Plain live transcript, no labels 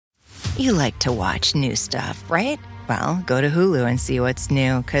You like to watch new stuff, right? Well, go to Hulu and see what's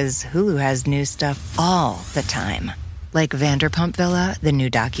new, because Hulu has new stuff all the time. Like Vanderpump Villa, the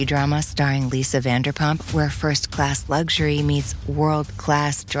new docudrama starring Lisa Vanderpump, where first-class luxury meets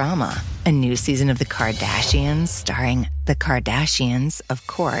world-class drama. A new season of The Kardashians starring The Kardashians, of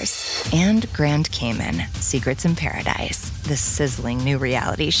course. And Grand Cayman, Secrets in Paradise, the sizzling new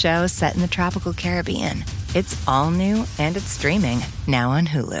reality show set in the tropical Caribbean. It's all new and it's streaming now on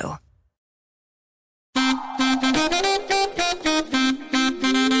Hulu.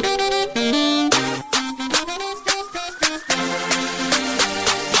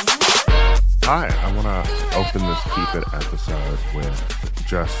 Hi, I want to open this Keep It episode with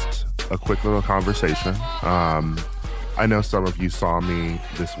just a quick little conversation. I know some of you saw me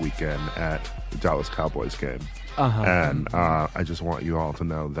this weekend at the Dallas Cowboys game. And I just want you all to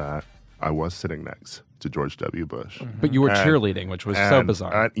know that I was sitting next to George W. Bush. But you were cheerleading, which was so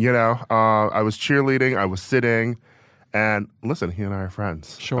bizarre. I was cheerleading, I was sitting, and listen, he and I are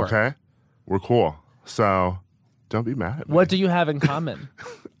friends. Sure. Okay? We're cool. So don't be mad at me. What do you have in common?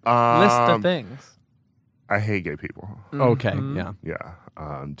 List of things. I hate gay people. Okay, yeah.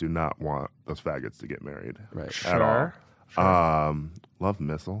 Yeah. Do not want those faggots to get married. Right. At all. Sure. Love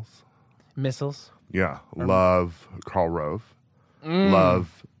missiles. Missiles. Yeah. Love Karl Rove.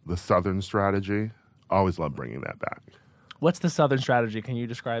 Love the Southern strategy. Always love bringing that back. What's the Southern strategy? Can you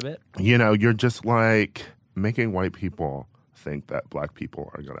describe it? You know, you're just like making white people think that black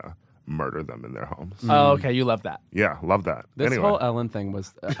people are going to murder them in their homes. Oh, okay. You love that. Yeah, love that. This anyway. whole Ellen thing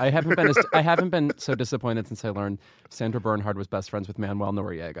was. I haven't been so disappointed since I learned Sandra Bernhard was best friends with Manuel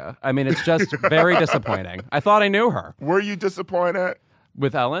Noriega. I mean, it's just very disappointing. I thought I knew her. Were you disappointed?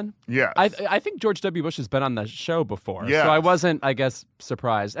 With Ellen? Yes. I think George W. Bush has been on the show before. Yes. So I wasn't, I guess,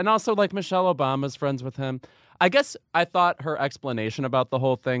 surprised. And also, like, Michelle Obama's friends with him. I guess I thought her explanation about the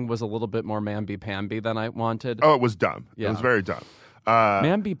whole thing was a little bit more mamby-pamby than I wanted. Oh, it was dumb. Yeah. It was very dumb.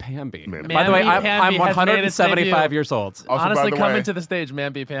 Mamby-pamby. Mamby- By the way, Mamby-pamby I'm has made its 175 debut. years old. Also, by Honestly, the coming way, to the stage,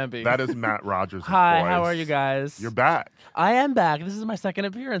 Mamby-pamby. that is Matt Rogers' Hi, voice. how are you guys? You're back. I am back. This is my second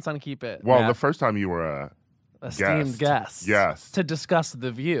appearance on Keep It. Well, Matt. the first time you were a Esteemed guest. Yes. To discuss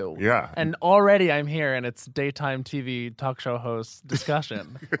The View. Yeah. And already I'm here and it's daytime TV talk show host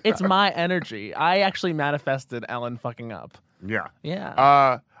discussion. It's my energy. I actually manifested Ellen fucking up. Yeah.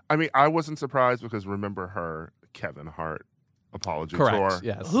 Yeah. I mean, I wasn't surprised because remember her Kevin Hart apology Correct, tour?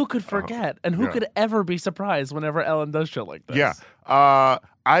 yes. Who could forget? And who yeah. could ever be surprised whenever Ellen does shit like this? Yeah.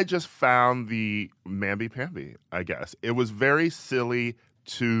 I just found the mamby-pamby, I guess. It was very silly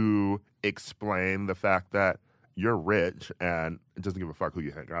to explain the fact that you're rich and it doesn't give a fuck who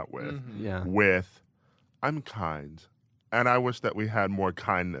you hang out with. Yeah. With, I'm kind. And I wish that we had more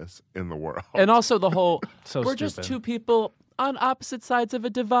kindness in the world. And also the whole, So we're just stupid. two people on opposite sides of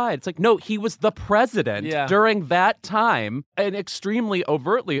a divide. It's like, no, he was the president Yeah. during that time, an extremely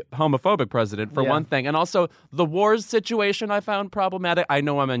overtly homophobic president, for Yeah. one thing. And also the wars situation I found problematic. I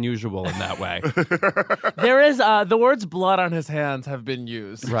know I'm unusual in that way. There is the words blood on his hands have been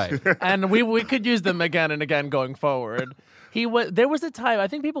used. Right. And we could use them again and again going forward. There was a time, I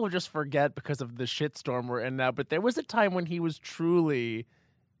think people would just forget because of the shitstorm we're in now, but there was a time when he was truly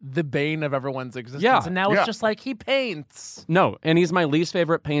the bane of everyone's existence. Yeah. And now Yeah. it's just like he paints. No, and he's my least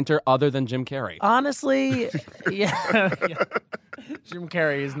favorite painter other than Jim Carrey. Honestly, yeah. Jim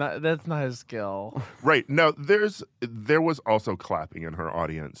Carrey is that's not his skill. Right. No, there was also clapping in her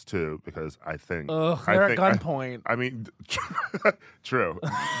audience too, because I think Ugh, I they're think- at gunpoint. I mean, true.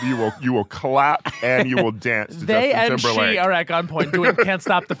 You will clap and you will dance to They Justin and Timberlake. she are at gunpoint doing Can't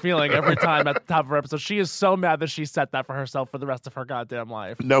Stop the Feeling every time at the top of her episode. She is so mad that she set that for herself for the rest of her goddamn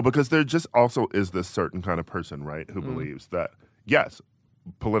life. No, because there just also is this certain kind of person, right, who believes that, yes,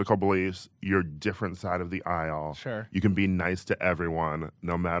 political beliefs, you're different side of the aisle. Sure. You can be nice to everyone,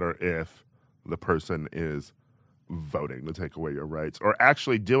 no matter if the person is voting to take away your rights or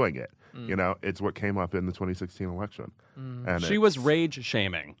actually doing it. You know, it's what came up in the 2016 election. And She was rage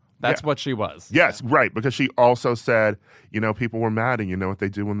shaming. That's Yeah. what she was. Yes, right, because she also said, you know, people were mad, and you know what they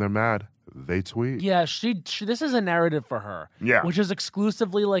do when they're mad? They tweet. Yeah, she this is a narrative for her. Yeah. Which is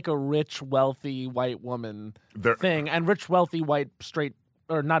exclusively like a rich, wealthy white woman There- thing. And rich, wealthy, white, straight,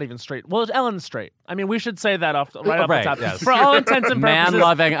 or not even straight. Well, Ellen's straight. I mean, we should say that off the Right, top. yes. For all intents and purposes,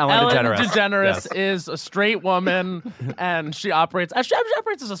 Man-loving Ellen DeGeneres. DeGeneres Yes. is a straight woman, and she operates as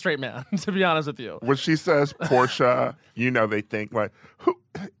a straight man, to be honest with you. When she says Portia, you know, they think like, who?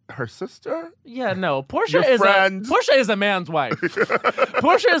 Her sister? Yeah, no. Portia Your friend. Portia is a man's wife.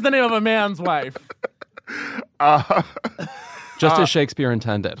 Portia is the name of a man's wife. Just as Shakespeare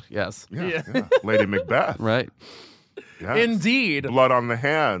intended. Yes. Yeah. Lady Macbeth. Right. Yes. Indeed. Blood on the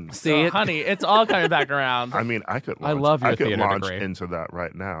hands. See, honey, it's all coming back around. I mean, I could I launch, love your I could theater launch degree. into that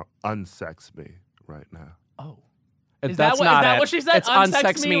right now. Unsex me right now. Oh. That's Is that not what she said? It's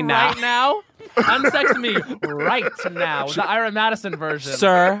unsex me now. right now? Unsex me right now. The Ira Madison version.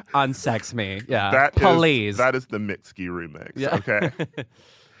 Sir, unsex me. Yeah. Please. That is the Mixkey remix. Yeah. Okay.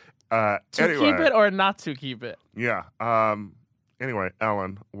 To Anyway, keep it or not to keep it? yeah. Anyway,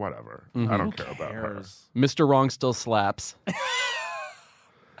 Ellen, whatever. I don't care about her. Mr. Wrong still slaps.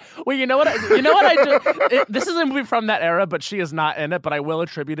 Well, you know what? I do. This is a movie from that era, but she is not in it. But I will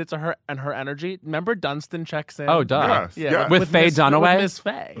attribute it to her and her energy. Remember, Dunstan checks in. Oh, duh. Yes, Yeah, yes. With Faye Miss- Dunaway? with Miss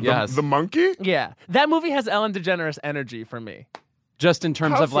Faye. Yes. The monkey? Yeah, that movie has Ellen DeGeneres energy for me. Just in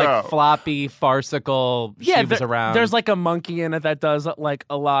terms How of like so? floppy, farcical, Yeah, she was around. there's like a monkey in it that does like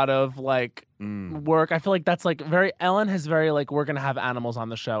a lot of like work. I feel like that's like very Ellen has very like we're gonna have animals on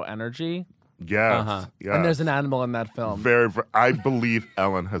the show energy, Yes. Uh-huh. Yes. and there's an animal in that film. very. I believe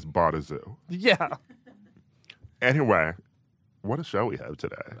Ellen has bought a zoo. Yeah, Anyway, what a show we have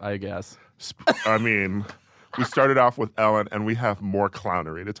today. I guess. I mean, we started off with Ellen, and we have more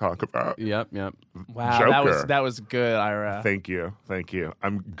clownery to talk about. Yep. wow, Joker. that was good, Ira. Thank you.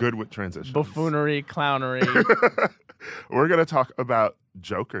 I'm good with transitions. Buffoonery, clownery. We're going to talk about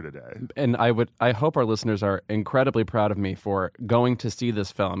Joker today. And I hope our listeners are incredibly proud of me for going to see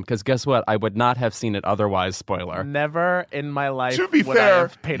this film, because guess what? I would not have seen it otherwise. Spoiler. Never in my life To be would I fair,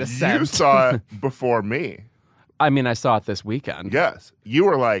 have paid a cent. you saw it before me. I mean, I saw it this weekend. Yes. You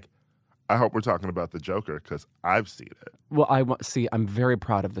were like, I hope we're talking about the Joker because I've seen it. Well, I'm very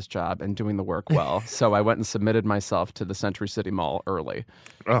proud of this job and doing the work well. So I went and submitted myself to the Century City Mall early.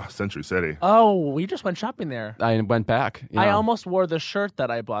 Oh, Century City. Oh, we just went shopping there. I went back. I almost wore the shirt that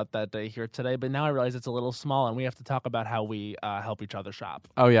I bought that day here today, but now I realize it's a little small, and we have to talk about how we help each other shop.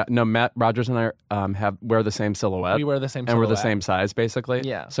 Oh yeah, no. Matt Rogers and I wear the same silhouette. We wear the same and we're the silhouette. same size, basically.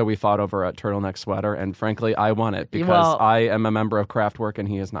 Yeah. So we fought over a turtleneck sweater, and frankly, I won it because Well- I am a member of Kraftwerk and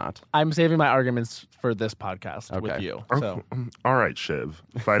he is not. I'm saving my arguments for this podcast with Okay. you. Oh, So all right, Shiv.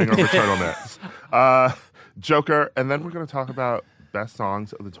 Fighting over turtlenecks. Joker, and then we're going to talk about best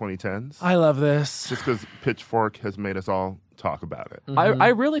songs of the 2010s. I love this. Just because Pitchfork has made us all talk about it. I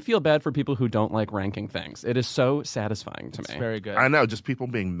really feel bad for people who don't like ranking things. It is so satisfying to It's me. very good. I know, just people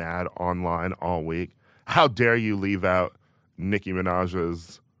being mad online all week. How dare you leave out Nicki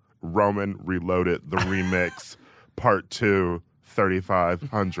Minaj's Roman Reloaded, the remix, part 2,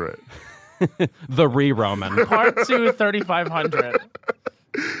 3500. The re-Roman. Part 2, 3500.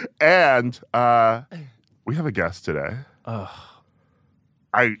 And we have a guest today.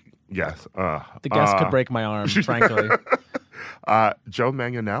 Yes. The guest could break my arm, frankly. Joe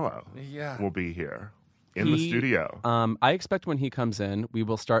Manganiello Yeah. will be here in the He- studio. I expect when he comes in, we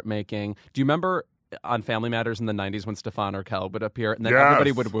will start making. Do you remember on Family Matters in the 90s when Stefan Urkel would appear and then Yes.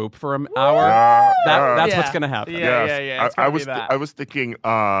 everybody would whoop for an hour? That's Yeah. what's going to happen. Yeah. Yes. It's gonna be was that. I was thinking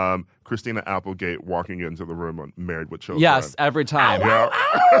Christina Applegate walking into the room on Married with Children. Yes, every time. Yeah.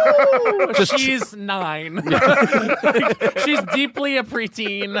 She's 9. She's deeply a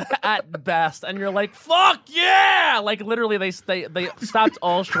preteen at best, and you're like, "Fuck yeah!" Like literally, they stopped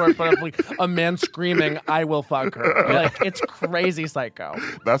all short, but of like a man screaming, "I will fuck her!" Like it's crazy, psycho.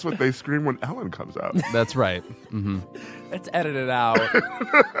 That's what they scream when Ellen comes out. That's right. It's edited out.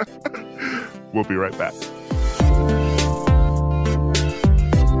 We'll be right back.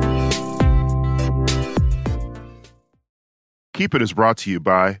 Keep It is brought to you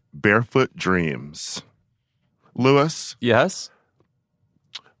by Barefoot Dreams. Lewis, Yes?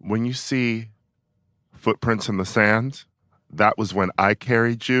 when you see footprints in the sand, that was when I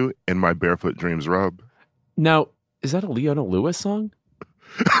carried you in my Barefoot Dreams robe. Now, is that a Leona Lewis song?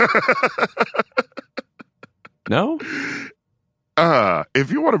 No?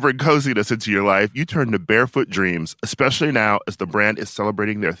 If you want to bring coziness into your life, you turn to Barefoot Dreams, especially now as the brand is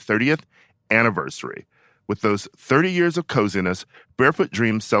celebrating their 30th anniversary. With those 30 years of coziness, Barefoot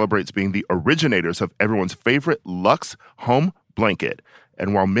Dreams celebrates being the originators of everyone's favorite luxe home blanket.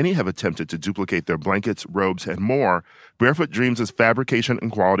 And while many have attempted to duplicate their blankets, robes, and more, Barefoot Dreams' fabrication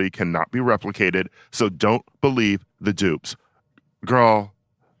and quality cannot be replicated, so don't believe the dupes. Girl,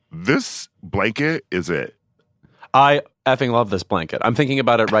 this blanket is it. I effing love this blanket. I'm thinking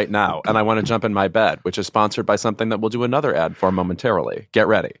about it right now, and I want to jump in my bed, which is sponsored by something that we'll do another ad for momentarily. Get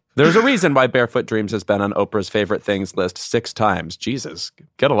ready. There's a reason why Barefoot Dreams has been on Oprah's favorite things list 6 times. Jesus,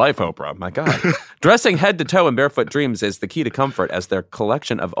 get a life, Oprah. My God. Dressing head to toe in Barefoot Dreams is the key to comfort, as their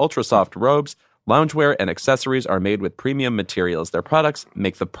collection of ultra-soft robes, loungewear, and accessories are made with premium materials. Their products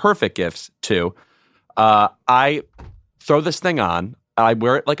make the perfect gifts, too. I throw this thing on. I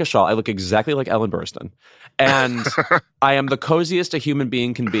wear it like a shawl. I look exactly like Ellen Burstyn. And I am the coziest a human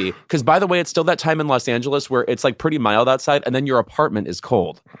being can be. Because, by the way, it's still that time in Los Angeles where it's like pretty mild outside and then your apartment is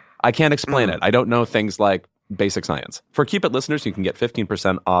cold. I can't explain it. I don't know things like basic science. For Keep It listeners, you can get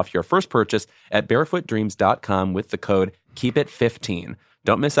 15% off your first purchase at barefootdreams.com with the code KEEPIT15.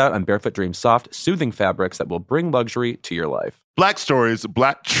 Don't miss out on Barefoot Dreams soft, soothing fabrics that will bring luxury to your life. Black Stories,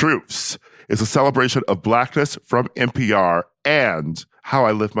 Black Truths is a celebration of Blackness from NPR and how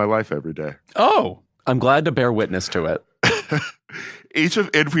I live my life every day. Oh, I'm glad to bear witness to it. Each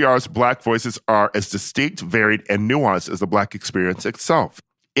of NPR's Black voices are as distinct, varied, and nuanced as the Black experience itself.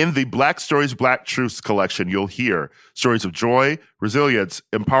 In the Black Stories, Black Truths collection, you'll hear stories of joy, resilience,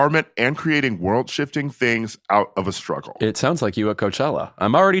 empowerment, and creating world-shifting things out of a struggle. It sounds like you at Coachella.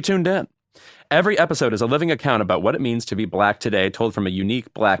 I'm already tuned in. Every episode is a living account about what it means to be Black today, told from a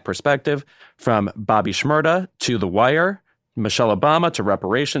unique Black perspective. From Bobby Shmurda to The Wire, Michelle Obama to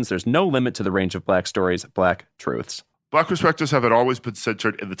reparations, there's no limit to the range of Black stories, Black truths. Black perspectives haven't always been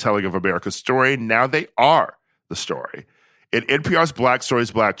centered in the telling of America's story. Now they are the story. In NPR's Black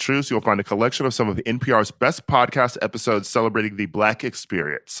Stories, Black Truths, you'll find a collection of some of NPR's best podcast episodes celebrating the Black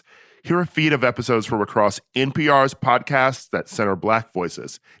experience. Hear a feed of episodes from across NPR's podcasts that center Black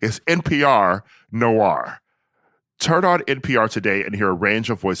voices. It's NPR Noir. Turn on NPR today and hear a range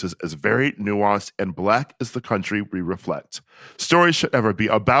of voices as varied, nuanced, and Black as the country we reflect. Stories should never be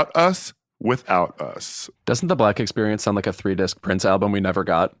about us without us. Doesn't the Black experience sound like a 3-disc Prince album we never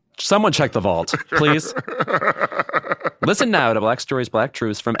got? Someone check the vault, please. Listen now to Black Stories, Black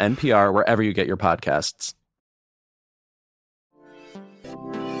Truths from NPR wherever you get your podcasts.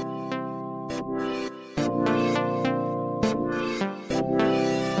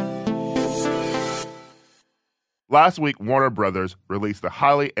 Last week, Warner Brothers released the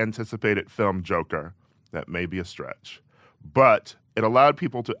highly anticipated film Joker. That may be a stretch, but it allowed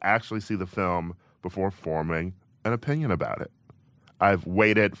people to actually see the film before forming an opinion about it. I've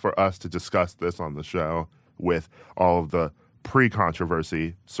waited for us to discuss this on the show with all of the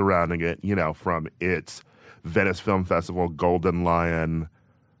pre-controversy surrounding it, you know, from its Venice Film Festival, Golden Lion,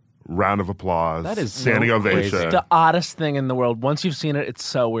 round of applause, that is standing so ovation. crazy. The oddest thing in the world. Once you've seen it, it's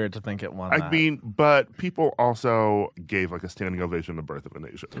so weird to think it won I that. mean, but people also gave like a standing ovation to Birth of a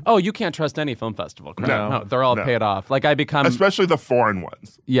Nation. Oh, you can't trust any film festival. Correct? No. They're all No. paid off. Like I become... Especially the foreign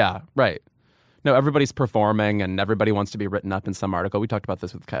ones. Yeah, right. No, everybody's performing and everybody wants to be written up in some article. We talked about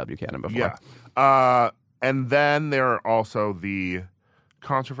this with Kyle Buchanan before. Yeah. And then there are also the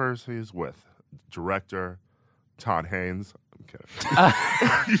controversies with director Todd Haynes. I'm kidding.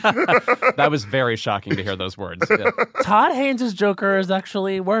 That was very shocking to hear those words. Yeah. Todd Haynes' Joker is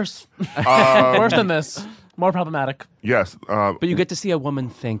actually worse. Worse than this. More problematic. Yes. But you get to see a woman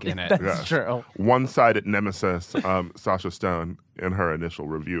think in it. That's Yes. true. One-sided nemesis, Sasha Stone, in her initial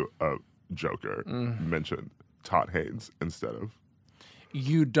review of Joker, mentioned Todd Haynes instead of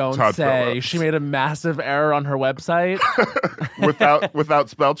You don't Todd say. Phillips. She made a massive error on her website. without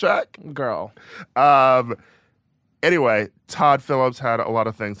spell check. Girl. Anyway, Todd Phillips had a lot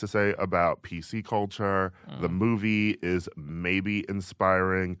of things to say about PC culture. The movie is maybe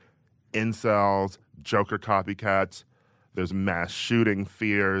inspiring incels, Joker copycats. There's mass shooting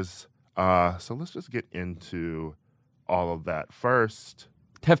fears. So let's just get into all of that first.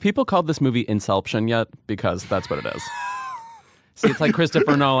 Have people called this movie Inception yet? Because that's what it is. See, it's like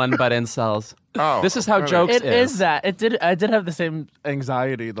Christopher Nolan, but incels. Oh, This is how okay. jokes It is that. I did have the same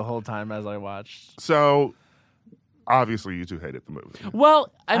anxiety the whole time as I watched. So obviously you two hated the movie.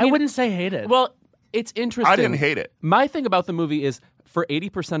 Well, I wouldn't say hate it. Well, it's interesting. I didn't hate it. My thing about the movie is for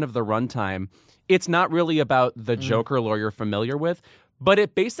 80% of the runtime, it's not really about the Joker lawyer you're familiar with, but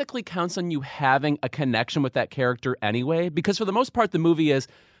it basically counts on you having a connection with that character anyway, because for the most part, the movie is,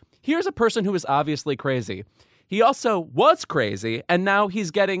 here's a person who is obviously crazy. He also was crazy, and now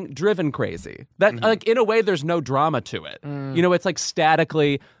he's getting driven crazy. That, like, in a way, there's no drama to it. You know, it's like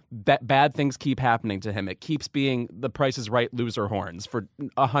statically, bad things keep happening to him. It keeps being the Price is Right loser horns for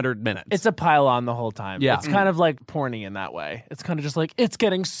 100 minutes. it's a pile on the whole time. Yeah. It's kind of like porny in that way. It's kind of just like, it's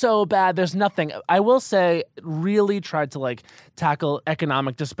getting so bad. There's nothing. I will say, it really tried to like tackle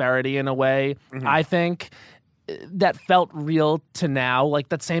economic disparity in a way, I think, that felt real to now. Like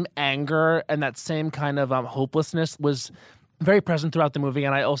that same anger and that same kind of hopelessness was very present throughout the movie.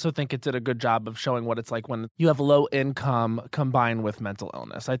 And I also think it did a good job of showing what it's like when you have low income combined with mental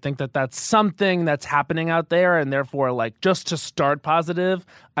illness. I think that that's something that's happening out there. And therefore, like, just to start positive,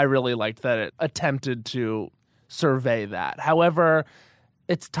 I really liked that it attempted to survey that. However,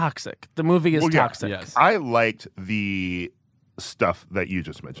 it's toxic. The movie is Well, yeah. toxic. Yes. I liked the stuff that you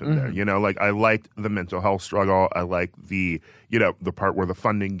just mentioned there. You know, like I liked the mental health struggle. I liked the, you know, the part where the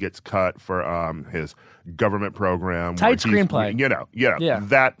funding gets cut for his government program. Tight screenplay. Yeah.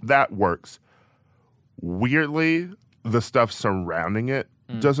 That works. Weirdly, the stuff surrounding it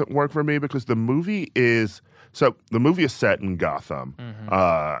doesn't work for me because the movie is set in Gotham.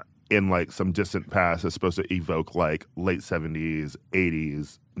 In like some distant past. It's supposed to evoke like late 70s,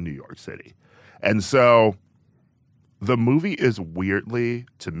 80s New York City. And so the movie is weirdly,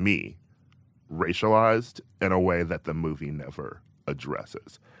 to me, racialized in a way that the movie never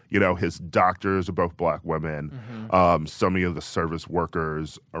addresses. You know, his doctors are both black women. So many of the service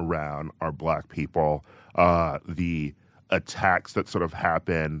workers around are black people. The attacks that sort of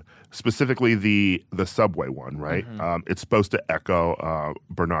happen, specifically the subway one, right? It's supposed to echo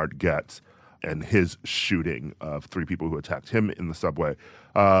Bernard Goetz and his shooting of 3 people who attacked him in the subway.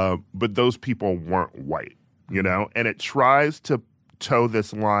 But those people weren't white, you know? And it tries to toe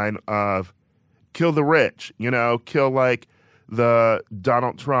this line of kill the rich, you know, kill like the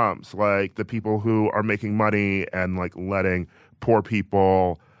Donald Trumps, like the people who are making money and like letting poor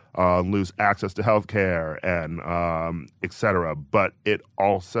people lose access to healthcare and et cetera. But it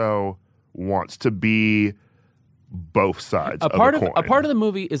also wants to be both sides of the coin. A part of the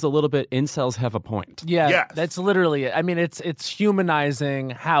movie is a little bit incels have a point. Yeah, Yes. that's literally it. I mean, it's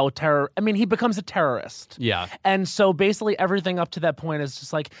humanizing how he becomes a terrorist. Yeah. And so basically everything up to that point is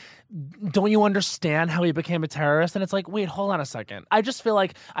just like, don't you understand how he became a terrorist? And it's like, wait, hold on a second. I just feel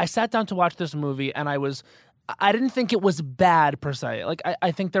like I sat down to watch this movie and I didn't think it was bad per se. Like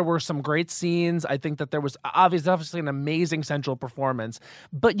I think there were some great scenes. I think that there was obviously an amazing central performance.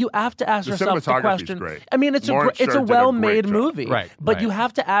 But you have to ask yourself the question. Great. I mean, it's a Lawrence Sher did a well-made great job. movie, Right, But right. you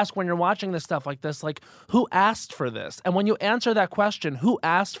have to ask when you're watching this stuff like this, like who asked for this? And when you answer that question, who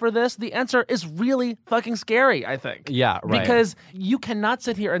asked for this? The answer is really fucking scary. I think. Yeah, right. Because you cannot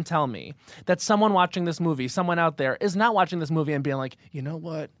sit here and tell me that someone watching this movie, someone out there, is not watching this movie and being like, you know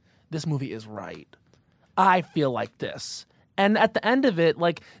what, this movie is right. I feel like this. And at the end of it,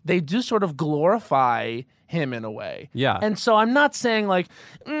 like, they do sort of glorify him in a way. Yeah. And so I'm not saying, like,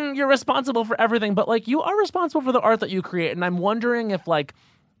 you're responsible for everything, but, like, you are responsible for the art that you create. And I'm wondering if, like,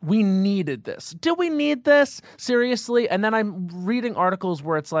 we needed this. Did we need this? Seriously? And then I'm reading articles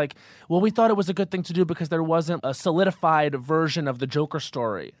where it's like, well, we thought it was a good thing to do because there wasn't a solidified version of the Joker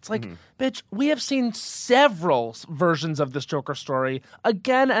story. It's like, bitch, we have seen several versions of this Joker story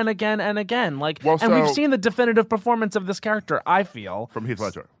again and again and again. Like, Well, and we've so- seen the definitive performance of this character, I feel. From Heath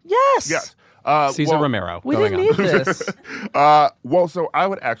Ledger. Yes. Yes. Cesar Romero. We going didn't on. need this. Well, so I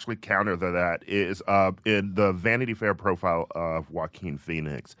would actually counter that is in the Vanity Fair profile of Joaquin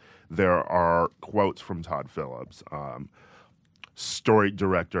Phoenix, there are quotes from Todd Phillips, story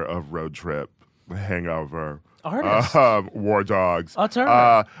director of Road Trip, Hangover, Artist. War Dogs. Oh,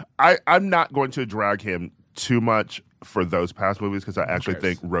 terrible. I'm not going to drag him too much for those past movies because I actually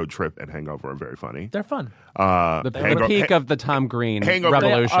cares? think Road Trip and Hangover are very funny. They're fun. The peak of the Tom Green Hangover,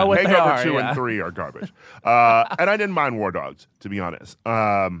 revolution. They are what they Hangover are, 2 yeah. and 3 are garbage. And I didn't mind War Dogs, to be honest.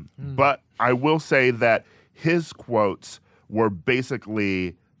 But I will say that his quotes were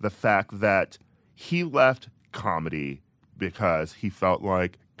basically the fact that he left comedy because he felt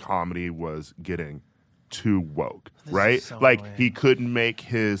like comedy was getting too woke, right? so Like annoying. he couldn't make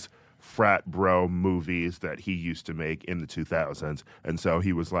his frat bro movies that he used to make in the 2000s. And so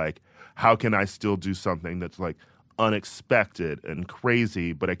he was like, how can I still do something that's like unexpected and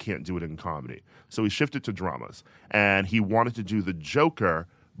crazy, but I can't do it in comedy? So he shifted to dramas and he wanted to do the Joker,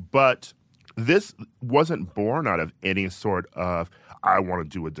 but this wasn't born out of any sort of, I want to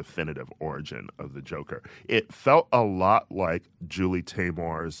do a definitive origin of the Joker. It felt a lot like Julie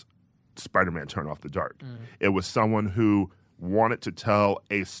Taymor's Spider-Man Turn Off the Dark. It was someone who wanted to tell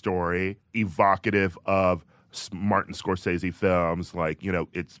a story evocative of Martin Scorsese films. Like, you know,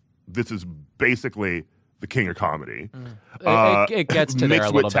 this is basically the king of comedy. It gets to there a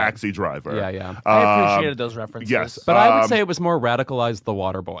mixed little with bit. Taxi Driver. Yeah. I appreciated those references. Yes. But I would say it was more radicalized The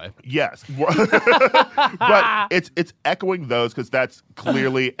Waterboy. Yes, but it's echoing those because that's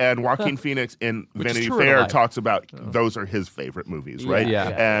clearly, and Joaquin Phoenix in Which is Vanity true in Fair life. talks about those are his favorite movies, right? Yeah.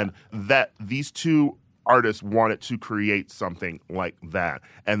 And that these two artists wanted to create something like that,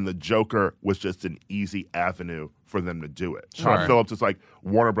 and the Joker was just an easy avenue for them to do it. Sure. Todd Phillips is like,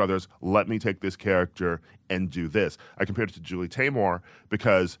 Warner Brothers, let me take this character and do this. I compared it to Julie Taymor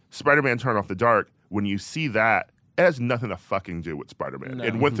because Spider-Man Turn Off the Dark, when you see that, it has nothing to fucking do with Spider-Man. No.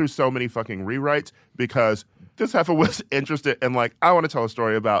 It went through so many fucking rewrites because this heifer was interested in, like, I want to tell a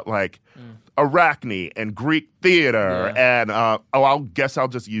story about, like, Arachne and Greek theater and, I'll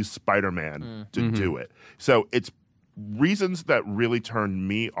just use Spider-Man to do it. So it's reasons that really turned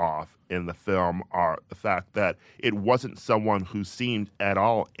me off in the film are the fact that it wasn't someone who seemed at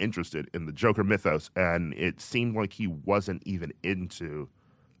all interested in the Joker mythos, and it seemed like he wasn't even into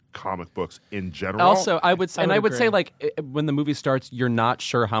comic books in general. Also, I would say, agree. like, when the movie starts, you're not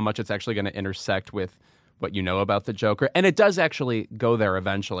sure how much it's actually going to intersect with what you know about the Joker, and it does actually go there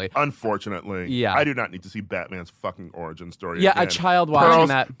eventually. Unfortunately, Yeah. I do not need to see Batman's fucking origin story. Yeah, again. a child watching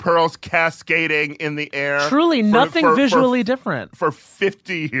that. Pearls cascading in the air. Truly, nothing visually different. For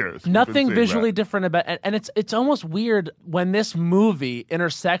 50 years. we've Nothing been seeing visually that. different about, and it's almost weird when this movie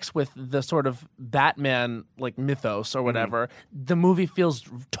intersects with the sort of Batman like mythos or whatever. The movie feels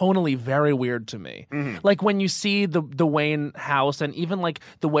tonally very weird to me. Like when you see the Wayne house, and even like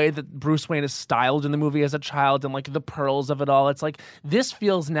the way that Bruce Wayne is styled in the movie as a child, and like the pearls of it all. It's like this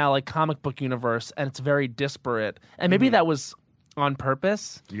feels now like comic book universe, and it's very disparate. And maybe that was on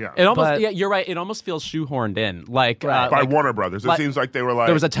purpose. Yeah. It almost, But- yeah, you're right. It almost feels shoehorned in, like Right. By like, Warner Brothers. It like- seems like they were like...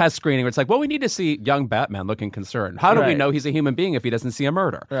 there was a test screening where it's like, well, we need to see young Batman looking concerned. How do we Right. know he's a human being if he doesn't see a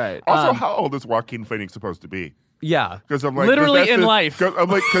murder? Right. Also, how old is Joaquin Phoenix supposed to be? Yeah. Because I'm like... Literally in life. Cause I'm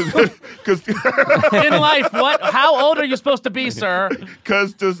like... Because In life, what? How old are you supposed to be, sir?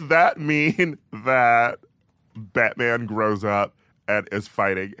 does that mean that Batman grows up and is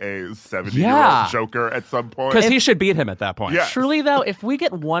fighting a 70-year-old Yeah. Joker at some point? Because he should beat him at that point. Yeah. Truly, though, if we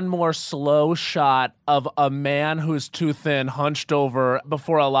get one more slow shot of a man who's too thin, hunched over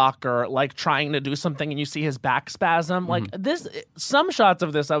before a locker, like trying to do something, and you see his back spasm, like this, some shots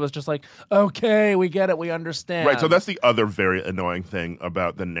of this, I was just like, okay, we get it, we understand. Right, so that's the other very annoying thing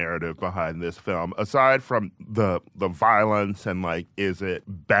about the narrative behind this film. Aside from the violence and like, is it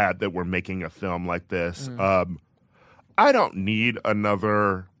bad that we're making a film like this? I don't need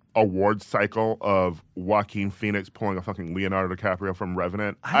another award cycle of Joaquin Phoenix pulling a fucking Leonardo DiCaprio from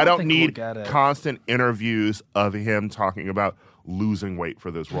Revenant. I don't think need we'll get it. constant interviews of him talking about losing weight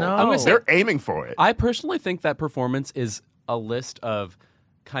for this role. No. I'm gonna say- They're aiming for it. I personally think that performance is a list of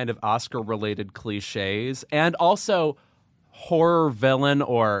kind of Oscar-related cliches and also horror villain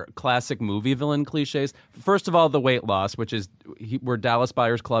or classic movie villain cliches. First of all, the weight loss, which is we're Dallas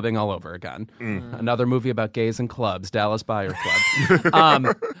Buyers Clubbing all over again. Another movie about gays and clubs, Dallas Buyers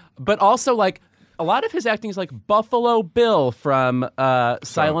Club. But also, like, a lot of his acting is like Buffalo Bill from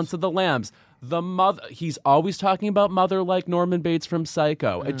Silence of the Lambs. The mother, he's always talking about mother like Norman Bates from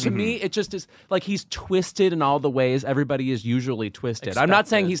Psycho. And to me, it just is like he's twisted in all the ways everybody is usually twisted. I'm not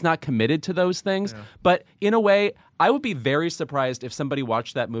saying he's not committed to those things, but in a way, I would be very surprised if somebody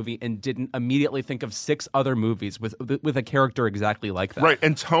watched that movie and didn't immediately think of 6 other movies with a character exactly like that. Right,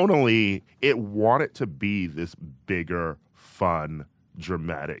 and tonally, it wanted to be this bigger, fun,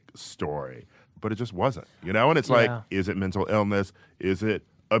 dramatic story, but it just wasn't, you know? And it's like, is it mental illness? Is it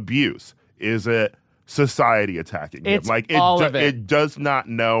abuse? Is it society attacking him? It's Like, all of it. It does not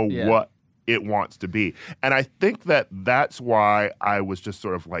know what it wants to be. And I think that that's why I was just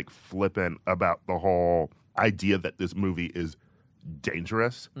sort of like flippant about the whole idea that this movie is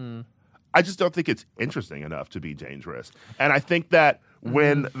dangerous. I just don't think it's interesting enough to be dangerous. And I think that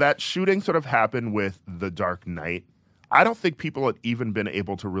when that shooting sort of happened with The Dark Knight, I don't think people had even been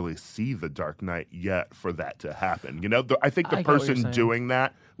able to really see The Dark Knight yet for that to happen. You know, I think the I get what you're person saying. doing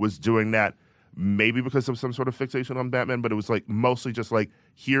that was doing that maybe because of some sort of fixation on Batman, but it was like mostly just like,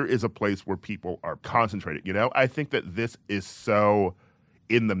 here is a place where people are concentrated. You know, I think that this is so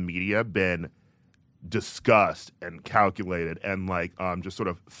in the media been discussed and calculated and like just sort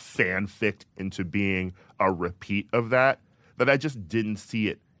of fanficked into being a repeat of that I just didn't see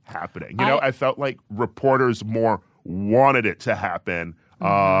it happening. You know, I felt like reporters more wanted it to happen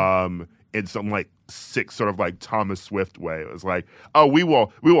in some like sick sort of like Thomas Swift way. It was like, oh, we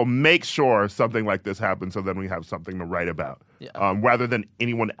will make sure something like this happens so then we have something to write about. Rather than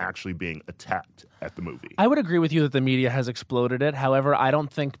anyone actually being attacked at the movie. I would agree with you that the media has exploded it. However, I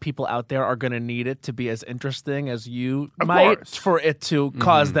don't think people out there are going to need it to be as interesting as you might course. for it to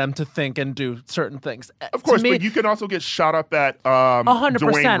cause them to think and do certain things. Of course, To me, but you can also get shot up at 100%,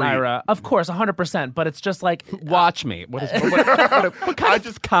 Dwayne Reed. Ira. Of course, 100%. But it's just like, Watch me. What kind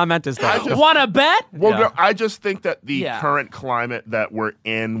of comment is that? want to bet? Well, no, I just think that the Yeah. current climate that we're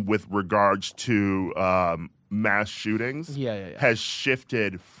in with regards to mass shootings has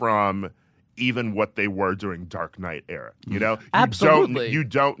shifted from even what they were during Dark Knight era. You know, Absolutely. You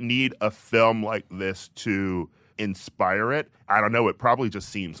don't need a film like this to inspire it. I don't know. It probably just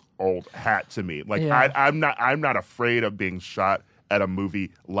seems old hat to me. Like I'm not afraid of being shot at a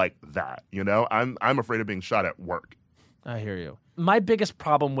movie like that. You know, I'm afraid of being shot at work. I hear you. My biggest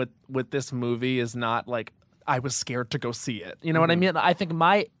problem with this movie is not like I was scared to go see it. You know what I mean? I think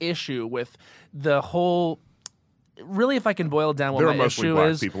my issue with the whole really, if I can boil down what There are my mostly issue black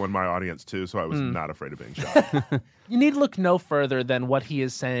is, people in my audience too, so I was not afraid of being shot. you need to look no further than what he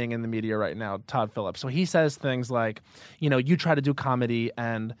is saying in the media right now, Todd Phillips. So he says things like, you try to do comedy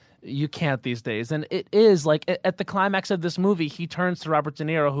and you can't these days. And it is like at the climax of this movie, he turns to Robert De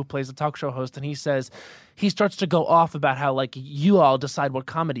Niro, who plays a talk show host, and he starts to go off about how like you all decide what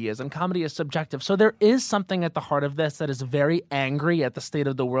comedy is, and comedy is subjective. So there is something at the heart of this that is very angry at the state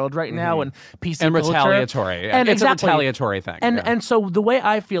of the world right now and PC And culture. retaliatory. And it's exactly. a retaliatory thing. And so the way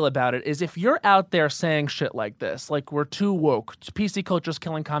I feel about it is if you're out there saying shit like this, like we're too woke, PC culture's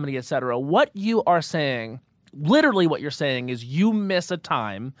killing comedy, etc., what you are saying, literally what you're saying is you miss a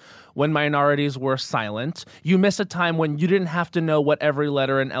time when minorities were silent. You miss a time when you didn't have to know what every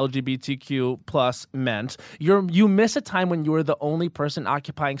letter in LGBTQ plus meant. You miss a time when you were the only person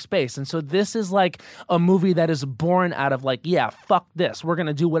occupying space. And so this is like a movie that is born out of like, yeah, fuck this. We're going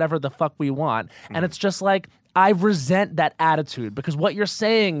to do whatever the fuck we want. And it's just like, I resent that attitude because what you're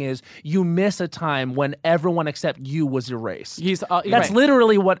saying is you miss a time when everyone except you was erased. That's right.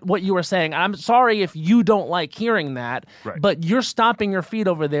 literally what you were saying. I'm sorry if you don't like hearing that, but you're stomping your feet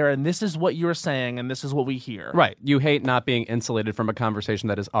over there, and this is what you're saying, and this is what we hear. Right. You hate not being insulated from a conversation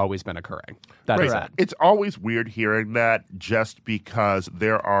that has always been occurring. That is it. It's always weird hearing that just because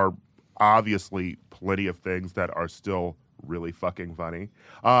there are obviously plenty of things that are still really fucking funny.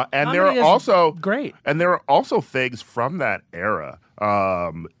 And there are also great. And there are also things from that era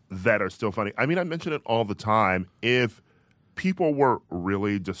that are still funny. I mean, I mention it all the time. If people were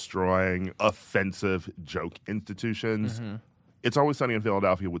really destroying offensive joke institutions, It's Always Sunny in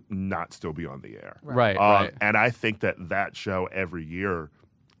Philadelphia would not still be on the air. Right. And I think that show every year,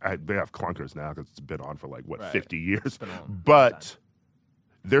 they have clunkers now because it's been on for 50 years. But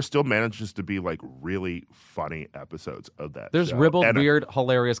there still manages to be really funny episodes of that There's show. ribald, And, weird,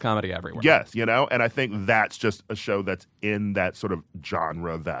 hilarious comedy everywhere. yes, and I think that's just a show that's in that sort of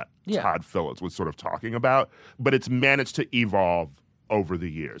genre that Todd Phillips was sort of talking about, but it's managed to evolve over the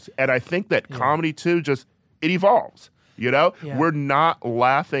years. And I think that comedy too it evolves. We're not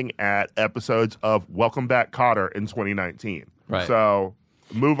laughing at episodes of Welcome Back, Kotter in 2019. Right. So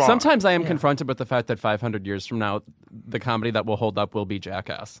move on. Sometimes I am confronted with the fact that 500 years from now, the comedy that will hold up will be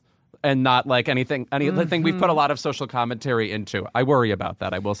Jackass. And not anything we've put a lot of social commentary into. I worry about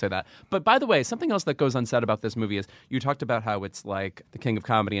that. I will say that. But by the way, something else that goes unsaid about this movie is you talked about how it's like The King of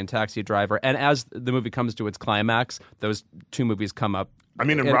Comedy and Taxi Driver. And as the movie comes to its climax, those two movies come up. I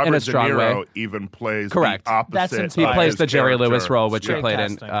mean, and in Robert a De strong Niro way. even plays Correct. the opposite. That's of inspired. He plays his the Jerry character. Lewis role, which he Great played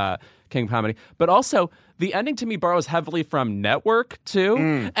casting. in King of Comedy. But also, the ending to me borrows heavily from Network, too.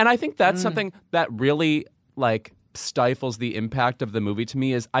 And I think that's something that really, stifles the impact of the movie to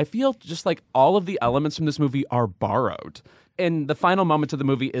me is I feel just like all of the elements from this movie are borrowed. And the final moment of the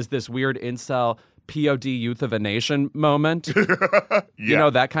movie is this weird incel POD Youth of a Nation moment.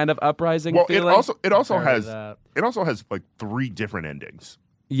 That kind of uprising feeling. It also has 3 different endings.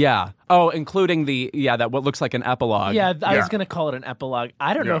 Yeah. Oh, including that what looks like an epilogue. Yeah, I was going to call it an epilogue.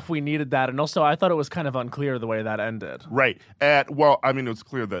 I don't know if we needed that. And also, I thought it was kind of unclear the way that ended. Right. It was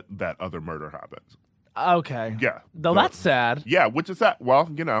clear that other murder happened. Okay. Yeah. Though that's sad. Yeah, which is that? Well,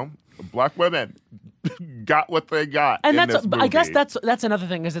 black women got what they got. And in that's this movie. I guess that's another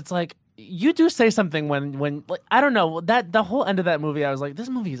thing is it's like you do say something when I don't know, that the whole end of that movie I was like, this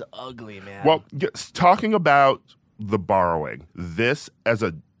movie is ugly, man. Well, talking about the borrowing, this as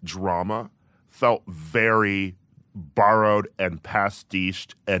a drama felt very borrowed and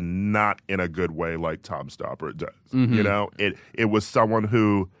pastiched and not in a good way like Tom Stoppard does. It was someone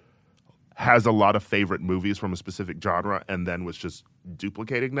who has a lot of favorite movies from a specific genre and then was just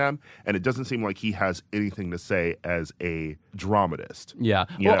duplicating them. And it doesn't seem like he has anything to say as a dramatist. Yeah.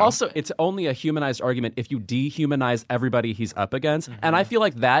 Also, it's only a humanized argument if you dehumanize everybody he's up against. And I feel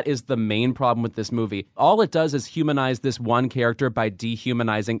like that is the main problem with this movie. All it does is humanize this one character by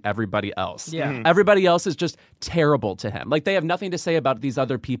dehumanizing everybody else. Yeah. Everybody else is just terrible to him. They have nothing to say about these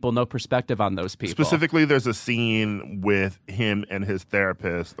other people, no perspective on those people. Specifically, there's a scene with him and his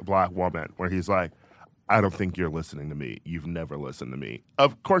therapist, a black woman, where he's like, I don't think you're listening to me. You've never listened to me.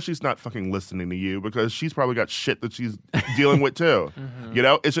 Of course she's not fucking listening to you because she's probably got shit that she's dealing with too.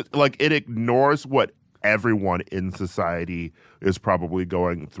 It's just it ignores what everyone in society is probably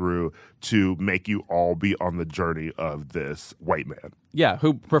going through to make you all be on the journey of this white man. Yeah,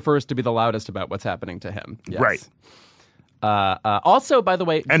 who prefers to be the loudest about what's happening to him. Yes. Right. Also, by the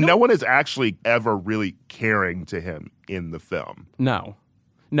way... And no one is actually ever really caring to him in the film. No.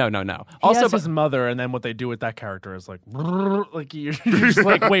 No. He Also, has his mother, and then what they do with that character is like you're just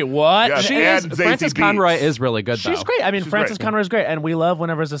like, wait, what? Yeah, she is, and Frances Zazie Conroy Beetz. is really good, though. She's great. I mean, She's Frances great. Conroy is great, and we love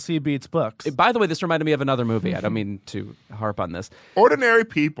whenever Zazie Beetz books. By the way, this reminded me of another movie. I don't mean to harp on this. Ordinary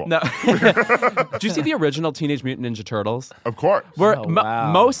people. No. Did you see the original Teenage Mutant Ninja Turtles? Of course. Where Oh,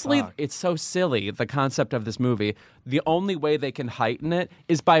 wow. mostly Fuck. it's so silly, the concept of this movie. The only way they can heighten it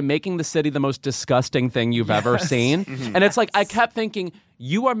is by making the city the most disgusting thing you've ever seen. And it's like, I kept thinking,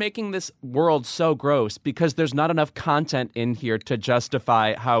 you are making this world so gross because there's not enough content in here to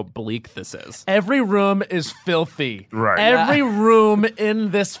justify how bleak this is. Every room is filthy. Right. Every room in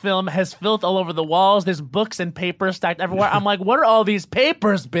this film has filth all over the walls. There's books and papers stacked everywhere. I'm like, what are all these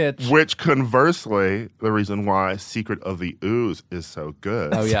papers, bitch? Which, conversely, the reason why Secret of the Ooze is so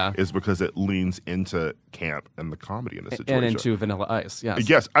good is because it leans into camp and the comedy in the situation. And into Vanilla Ice, yes.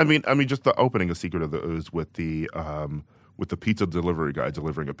 Yes, I mean, just the opening of Secret of the Ooze with the pizza delivery guy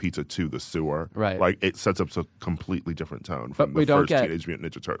delivering a pizza to the sewer. Right. Like, it sets up a completely different tone from the first Teenage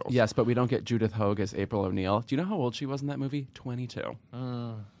Mutant Ninja Turtles. Yes, but we don't get Judith Hogue as April O'Neil. Do you know how old she was in that movie? 22.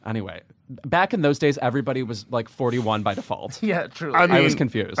 Anyway, back in those days, everybody was like 41 by default. Yeah, truly. I was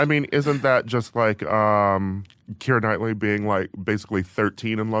confused. I mean, isn't that just like Keira Knightley being like basically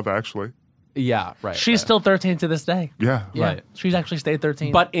 13 in Love Actually? Yeah, right. She's still 13 to this day. Yeah. Yeah, Right. she's actually stayed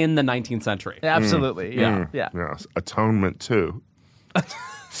 13. But in the 19th century. Yeah, absolutely. Yeah. Yes. Atonement too.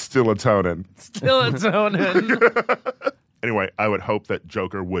 Still atoning. Still atoning. Anyway, I would hope that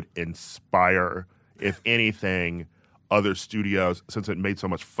Joker would inspire, if anything, other studios, since it made so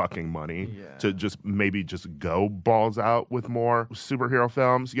much fucking money, to maybe go balls out with more superhero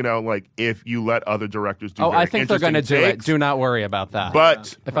films. You know, like if you let other directors do I think they're going to do it. takes. Do not worry about that.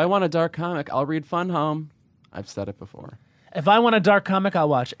 But if I want a dark comic, I'll read Fun Home. I've said it before. If I want a dark comic, I'll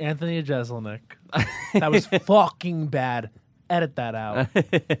watch Anthony Jeselnik. That was fucking bad. Edit that out.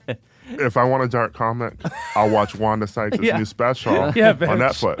 if I want a dark comic, I'll watch Wanda Sykes' new special on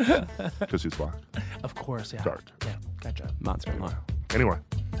Netflix. Because she's black. Of course, yeah. Dark. Yeah, gotcha. Monster in Law. Anyway,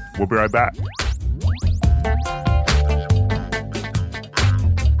 we'll be right back.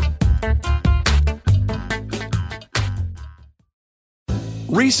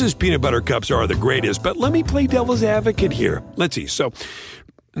 Reese's peanut butter cups are the greatest, but let me play devil's advocate here. Let's see. So,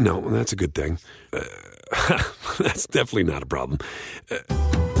 no, that's a good thing. That's definitely not a problem.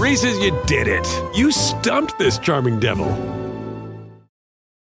 Reese's, you did it. You stumped this charming devil.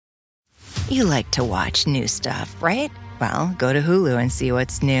 You like to watch new stuff, right? Well, go to Hulu and see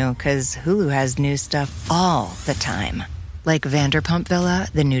what's new, because Hulu has new stuff all the time. Like Vanderpump Villa,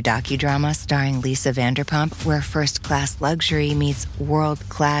 the new docudrama starring Lisa Vanderpump, where first-class luxury meets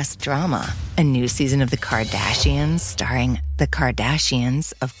world-class drama. A new season of The Kardashians starring The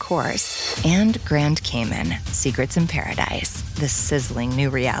Kardashians, of course. And Grand Cayman, Secrets in Paradise, the sizzling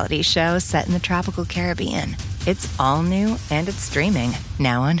new reality show set in the tropical Caribbean. It's all new and it's streaming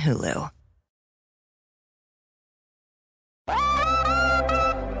now on Hulu.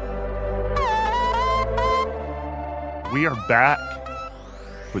 We are back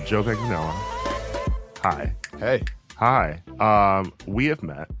with Joe Manganiello. Hi. Hey, Hi. We have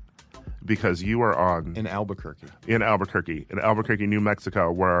met because you are on in Albuquerque. in Albuquerque, New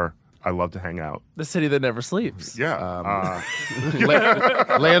Mexico, where I love to hang out. The city that never sleeps. Yeah.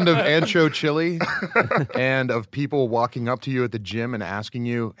 Land of ancho chili and of people walking up to you at the gym and asking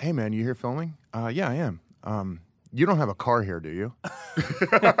you, "Hey man, you here filming?" Yeah, I am. You don't have a car here, do you?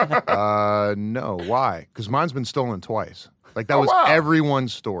 No. Why? Because mine's been stolen twice. Like that was wow.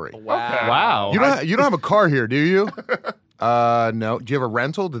 everyone's story. Wow. You don't have a car here, do you? No. Do you have a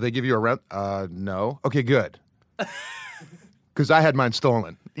rental? Did they give you a rent? No. Okay, good. Because I had mine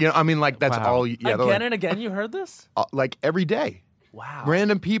stolen. You know, I mean, like that's all. Yeah, they're Again like, and again, you heard this? like every day. Wow.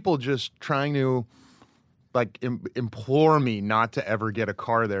 Random people just trying to like implore me not to ever get a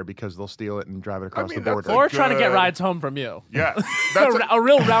car there because they'll steal it and drive it across mean, the border. that's Or trying to get good- rides home from you. yeah. That's A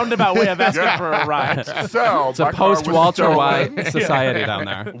real roundabout way of asking Yeah. for a ride. so. It's a my car was post-Walter stolen. White society down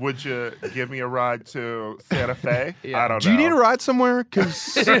there. Would you give me a ride to Santa Fe? I don't know. Do you need a ride somewhere?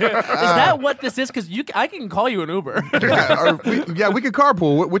 Because Is that what this is? Because I can call you an Uber. we could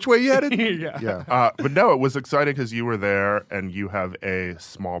carpool. Which way you headed? Yeah. But no, it was exciting because you were there and you have a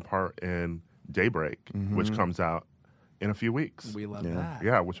small part in Daybreak, which comes out in a few weeks. We love that.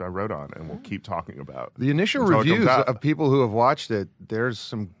 Yeah, which I wrote on and we'll keep talking about. The initial Until it comes reviews out. of people who have watched it, they're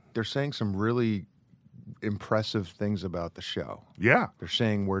saying some really impressive things about the show. Yeah, They're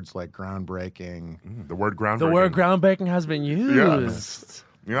saying words like groundbreaking. the word groundbreaking. The word groundbreaking has been used.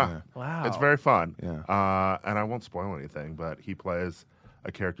 Yeah. Wow. It's very fun. Yeah. And I won't spoil anything, but he plays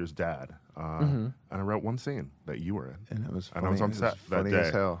a character's dad, and I wrote one scene that you were in, And it was funny. and I was on It set that funny day.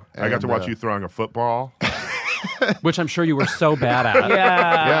 as hell. I got to And, watch you throwing a football. Which I'm sure you were so bad at.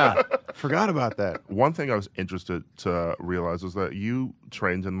 Yeah, forgot about that. One thing I was interested to realize was that you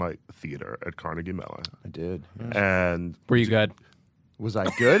trained in like theater at Carnegie Mellon, I did. and Were you good? Was I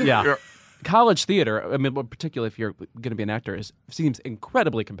good? Yeah. Yeah. College theater, I mean, well, particularly if you're going to be an actor, seems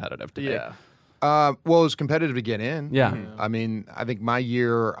incredibly competitive to me. Yeah. Well, it was competitive to get in. Yeah. I mean, I think my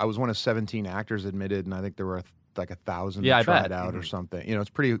year, I was one of 17 actors admitted, and I think there were like 1,000 Yeah, I that tried bet. out or something. You know, it's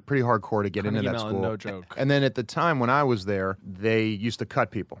pretty hardcore to get into Carnegie that Mellon, school. no joke. And then at the time when I was there, they used to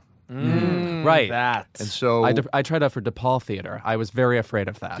cut people, Right. That. and so I tried out for DePaul Theater. I was very afraid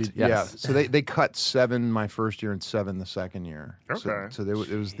of that. yeah, Yes. so they cut 7 my first year and 7 the second year. Okay. So it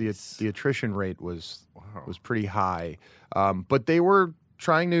was the attrition rate was pretty high, but they were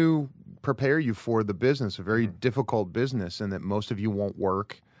trying to prepare you for the business, a very difficult business, and that most of you won't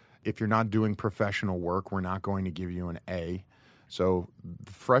work. If you're not doing professional work, we're not going to give you an A. So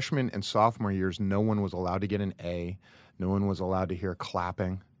freshman and sophomore years, no one was allowed to get an A. No one was allowed to hear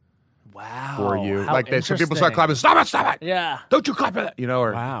clapping wow. for you. How Like that. So people start interesting. clapping, stop it! Yeah. Don't you clap at that? You know,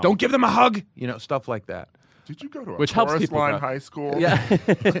 or Wow. don't give them a hug. You know, stuff like that. did you go to a Which helps Forest people Line go- High School? Yeah.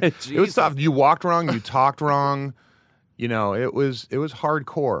 It was tough. You walked wrong. You talked wrong. You know, it was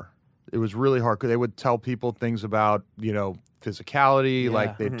hardcore. It was really hardcore. They would tell people things about, you know, physicality.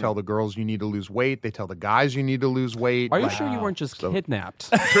 Like they'd tell the girls you need to lose weight. They tell the guys you need to lose weight. Are you Like, sure you weren't just kidnapped?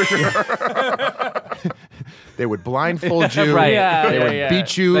 they would blindfold you. Right. Yeah, They yeah, would yeah.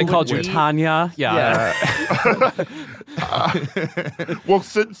 beat you. They called you with- Tanya. Yeah. Well,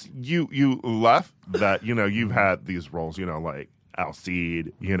 since you left that, you know, you've had these roles, you know, like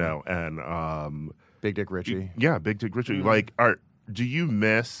Alcide, you know, and Big Dick Ritchie. yeah, Big Dick Ritchie. Like, do you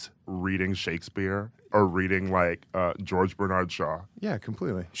miss reading Shakespeare or reading like George Bernard Shaw? Yeah,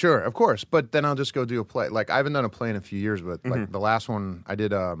 completely. Sure, of course. But then I'll just go do a play. Like I haven't done a play in a few years, but like the last one I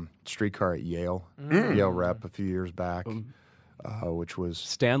did Streetcar at Yale, Yale Rep a few years back, which was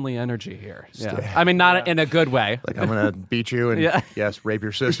Stanley energy here. Yeah. I mean, not in a good way. like I'm gonna beat you and Yeah. yes, rape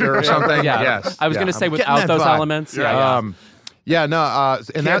your sister or something. Yeah. Yes. I was going to Yeah, say I'm getting without that those vibe. elements. Yeah. Yeah, no, and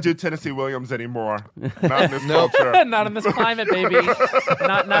Can't that do Tennessee Williams anymore. Not in this culture. Not in this climate, baby.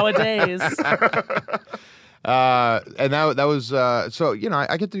 Not nowadays. and that was so you know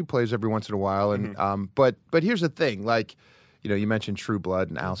I get to do plays every once in a while, and but here's the thing, like you know you mentioned True Blood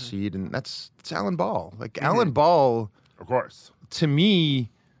and Alcide, and it's Alan Ball. Like Alan Ball, Of course. to me,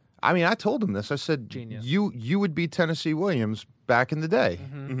 I mean I told him this. I said Genius. you would be Tennessee Williams back in the day,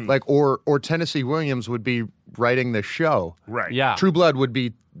 like or Tennessee Williams would be writing the show. Right. Yeah. True Blood would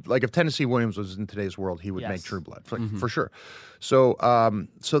be like if Tennessee Williams was in today's world, he would Yes. make True Blood for sure. So,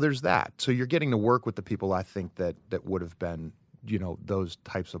 so there's that. So you're getting to work with the people I think that would have been, you know, those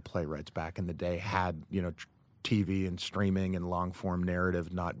types of playwrights back in the day had you know TV and streaming and long form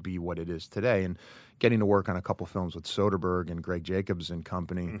narrative not be what it is today, and getting to work on a couple films with Soderbergh and Greg Jacobs and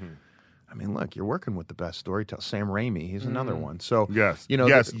company. I mean, look, you're working with the best storyteller. Sam Raimi, he's another one. So Yes. you know,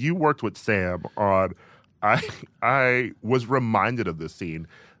 yes, you worked with Sam on. I was reminded of this scene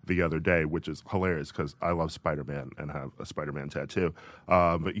the other day, which is hilarious because I love Spider-Man and have a Spider-Man tattoo.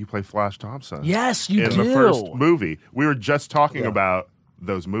 But you play Flash Thompson. Yes, you in do. the first movie. We were just talking about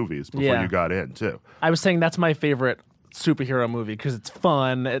those movies before Yeah. you got in too. I was saying that's my favorite superhero movie because it's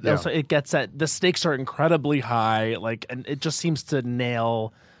fun. It Yeah. also it gets at the stakes are incredibly high, like, and it just seems to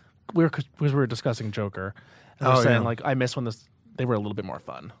nail. We were discussing Joker, and I was saying like I miss when they were a little bit more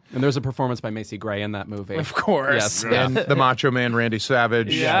fun. And there's a performance by Macy Gray in that movie. Of course, Yes. and the Macho Man Randy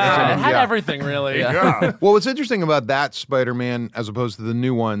Savage. yeah, it had Yeah. everything really. Yeah. Well, what's interesting about that Spider-Man as opposed to the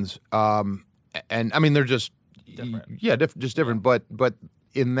new ones, and I mean they're just Different. just different. But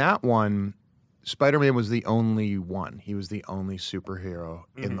in that one, Spider-Man was the only one. He was the only superhero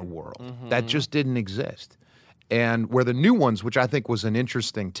in the world that just didn't exist. And where the new ones, which I think was an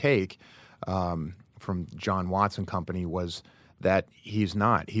interesting take from John Watts and company, was that he's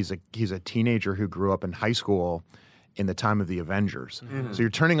not. He's a teenager who grew up in high school in the time of the Avengers. So you're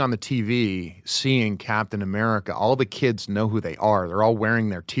turning on the TV, seeing Captain America. All the kids know who they are. They're all wearing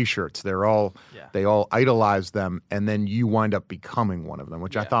their T-shirts. They all idolize them, and then you wind up becoming one of them,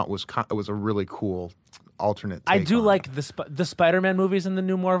 which I thought was a really cool alternate. I take do on like the Spider-Man movies and the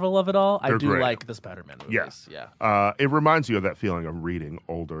new Marvel of it all. I They're do great. like the Spider-Man movies. Yes. Yeah. It reminds you of that feeling of reading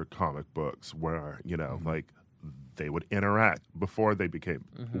older comic books where, you know, like they would interact before they became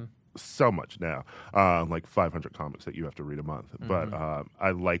so much now, like 500 comics that you have to read a month. But I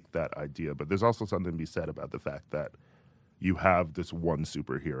like that idea. But there's also something to be said about the fact that you have this one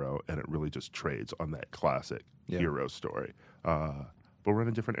superhero and it really just trades on that classic hero story. but we're in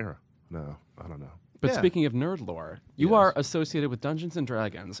a different era. No, I don't know. But Yeah. speaking of nerd lore, you are associated with Dungeons and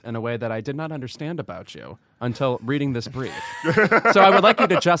Dragons in a way that I did not understand about you until reading this brief. So I would like you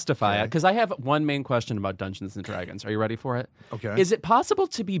to justify it, because I have one main question about Dungeons and Dragons. Are you ready for it? Okay. Is it possible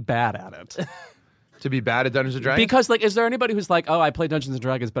to be bad at it? To be bad at Dungeons and Dragons? Because, like, is there anybody who's like, oh, I play Dungeons and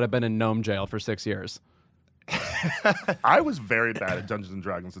Dragons, but I've been in gnome jail for 6 years? I was very bad at Dungeons and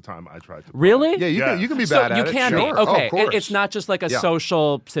Dragons the time I tried to. Really? yeah, Yes. you can be So bad at you it. can sure. be. Oh, Okay. of course. It's not just like a Yeah.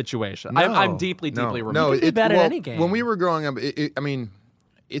 social situation. I'm deeply, deeply removed. No, You can be bad at well, any game. When we were growing up, I mean,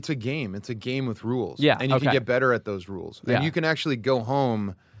 it's a game. It's a game with rules. Yeah, and you can okay. get better at those rules. Yeah. And you can actually go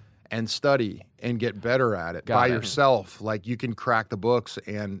home and study and get better at it Got by it. yourself. Like you can crack the books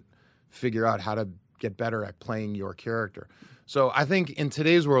and figure out how to get better at playing your character. So I think in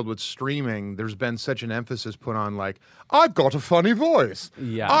today's world with streaming, there's been such an emphasis put on like, I've got a funny voice.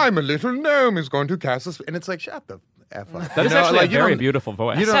 Yeah. I'm a little gnome who's going to cast this. And it's like, shut the F up. That is You know, actually like, a you very don't- beautiful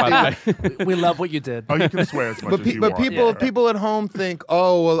voice. you don't by the way. We love what you did. Oh, you can swear as much But, as you but want. people at home think,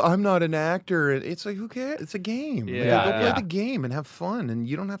 oh, well, I'm not an actor. And it's like, who cares? It's a game. Like, Yeah, go play yeah. the game and have fun. And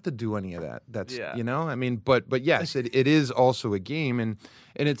you don't have to do any of that. That's, Yeah. you know, I mean, but yes, it is also a game. And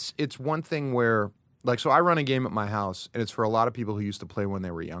it's one thing where, like, so I run a game at my house, and it's for a lot of people who used to play when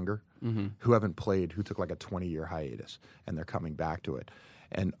they were younger, who haven't played, who took like a 20-year hiatus, and they're coming back to it.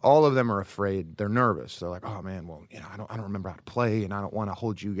 And all of them are afraid. They're nervous. They're like, "Oh man, well, you know, I don't remember how to play, and I don't want to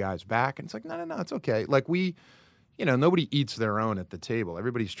hold you guys back." And it's like, no, it's okay. Like nobody eats their own at the table.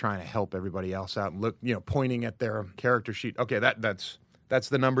 Everybody's trying to help everybody else out and look, pointing at their character sheet. Okay, that's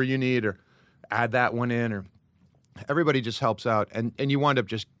the number you need, or add that one in, or everybody just helps out, and you wind up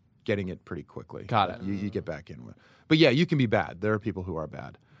just getting it pretty quickly. Got it. You get back in with. But yeah, you can be bad. There are people who are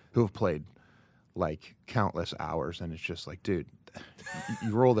bad, who have played like countless hours, and it's just like, dude,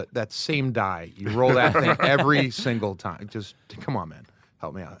 you roll that same die. You roll that thing every single time. Just come on, man.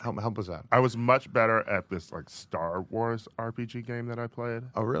 Help me out. Help us out. I was much better at this like Star Wars RPG game that I played.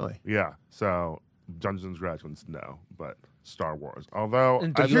 Oh, really? Yeah. So Dungeons and Dragons, no, but Star Wars. Although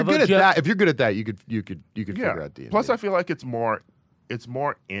And I- If you're good at that, you could figure out D&D. Plus, I feel like it's more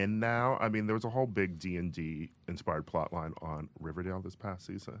in now. I mean, there was a whole big D&D inspired plot line on Riverdale this past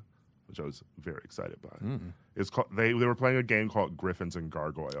season, which I was very excited by. It's called they were playing a game called Griffins and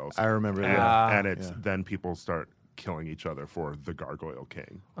Gargoyles. I remember and, that. and it's then people start killing each other for the Gargoyle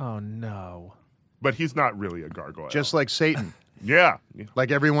King, Oh no. but he's not really a gargoyle. Just like Satan. yeah.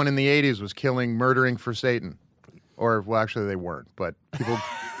 Like everyone in the 80s was murdering for Satan. Or, well, actually, they weren't. But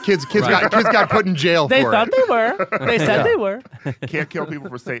kids got put in jail They for thought it. they were. They said they were. Can't kill people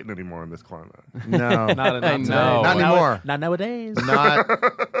for Satan anymore in this climate. No, Not I know. not anymore. Not nowadays.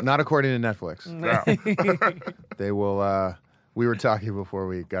 Not according to Netflix. Yeah. They will. We were talking before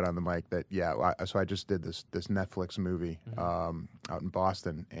we got on the mic that so I just did this Netflix movie out in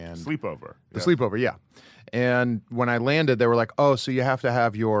Boston and Sleepover. the sleepover, yeah. And when I landed, they were like, "Oh, so you have to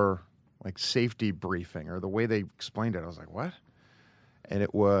have your like safety briefing," or the way they explained it. I was like, "What?" And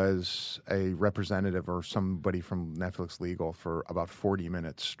it was a representative or somebody from Netflix Legal for about 40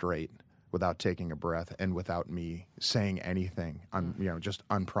 minutes straight without taking a breath and without me saying anything. Just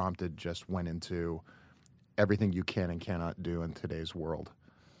unprompted, just went into everything you can and cannot do in today's world,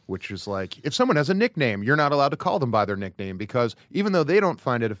 which is like, if someone has a nickname, you're not allowed to call them by their nickname, because even though they don't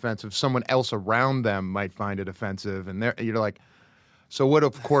find it offensive, someone else around them might find it offensive. And you're like, so what,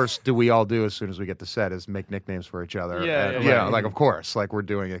 of course, do we all do as soon as we get to set is make nicknames for each other. Yeah, And, yeah, like, of course, like we're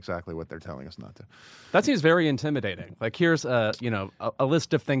doing exactly what they're telling us not to. That seems very intimidating. Like, here's a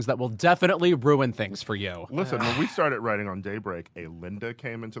list of things that will definitely ruin things for you. Listen, when we started writing on Daybreak, a Linda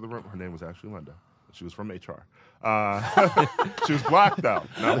came into the room. Her name was actually Linda. She was from HR. She was black, though,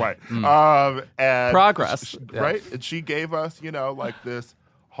 not white. And Progress. right? And she gave us, like this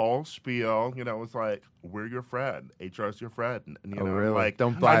whole spiel. It's like, we're your friend. HR's your friend. And, really? like,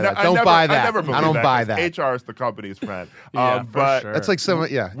 Don't buy I that. I Don't never- buy that. I never I believed don't that, buy 'cause that. HR is the company's friend. Yeah, for but sure. That's like someone,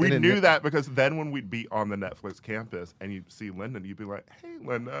 yeah. we and knew it- that because then when we'd be on the Netflix campus and you'd see Linda, and you'd be like, hey,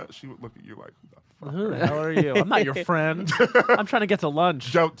 Linda. She would look at you like, who the fuck? Who the hell are you? I'm not your friend. I'm trying to get to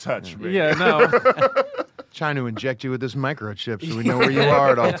lunch. Don't touch me. Yeah, no. Trying to inject you with this microchip so we know where you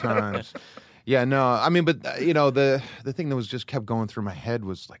are at all times. Yeah, no, I mean, but the thing that was just kept going through my head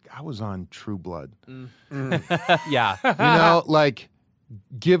was like, I was on True Blood. Yeah. Like,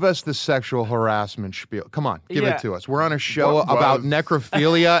 give us the sexual harassment spiel. Come on, give Yeah. it to us. We're on a show What about was-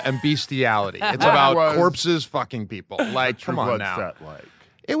 necrophilia and bestiality. It's What about was corpses fucking people. Like, True come on Blood now. set like.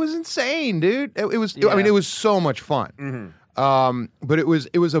 It was insane, dude. It was. I Yeah. mean, it was so much fun. But it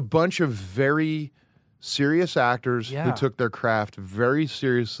was a bunch of very serious actors who Yeah. took their craft very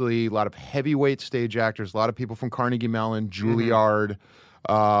seriously. A lot of heavyweight stage actors. A lot of people from Carnegie Mellon, Juilliard.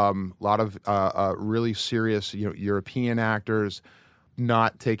 A lot of really serious, European actors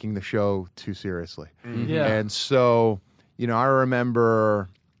not taking the show too seriously. Yeah. And so, I remember,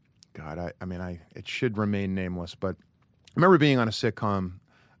 God, it should remain nameless, but I remember being on a sitcom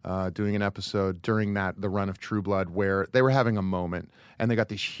doing an episode during the run of True Blood where they were having a moment and they got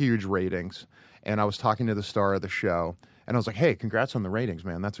these huge ratings. And I was talking to the star of the show and I was like, hey, congrats on the ratings,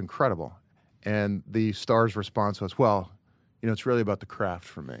 man. That's incredible. And the star's response was, well, it's really about the craft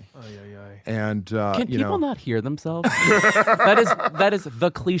for me. And Can people not hear themselves? that is the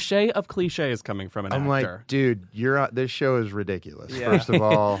cliche of cliches coming from an I'm actor. like, dude, this show is ridiculous. First of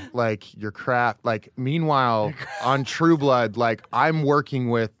all, your craft. Meanwhile, on True Blood, I'm working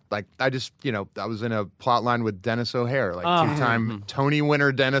with, I was in a plot line with Dennis O'Hare, two-time Tony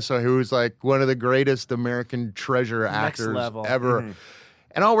winner Dennis O'Hare, who's one of the greatest American treasure actors level. ever.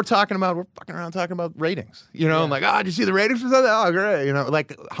 And all we're fucking around talking about ratings. I'm like, did you see the ratings for that? Oh,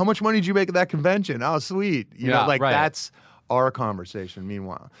 great. How much money did you make at that convention? Oh, sweet. Right. That's our conversation,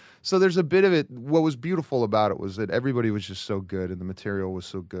 meanwhile. So there's a bit of it. What was beautiful about it was that everybody was just so good and the material was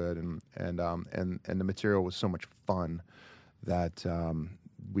so good and the material was so much fun that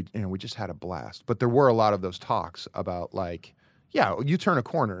we just had a blast. But there were a lot of those talks about you turn a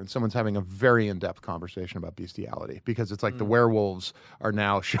corner and someone's having a very in-depth conversation about bestiality because it's the werewolves are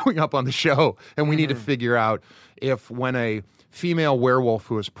now showing up on the show and we need to figure out if when a female werewolf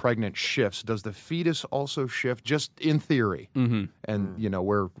who is pregnant shifts, does the fetus also shift just in theory? And,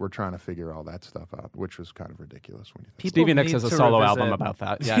 we're trying to figure all that stuff out, which was kind of ridiculous when you think. Stevie Nicks has a solo album about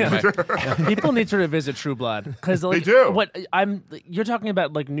that. Yeah, anyway. People need to revisit True Blood because They do. You're talking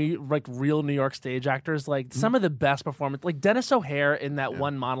about real New York stage actors, some of the best performance, Dennis O'Hare in that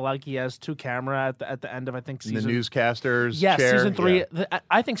one monologue he has to camera at the end of I think season. The newscasters. Yes, chair. season 3. Yeah.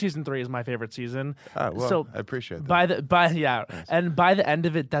 I think season 3 is my favorite season. So I appreciate that. And by the end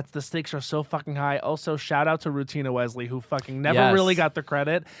of it, the stakes are so fucking high. Also, shout out to Rutina Wesley, who fucking never really got the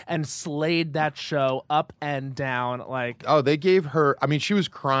credit and slayed that show up and down. They gave her. She was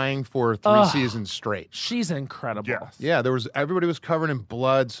crying for 3 seasons straight. She's incredible. Yes. Yeah, everybody was covered in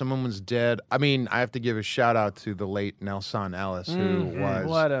blood. Someone was dead. I have to give a shout out to the late Nelson Ellis, who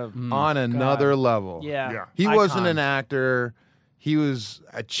was on another level. Yeah. He wasn't Icon. an actor. He was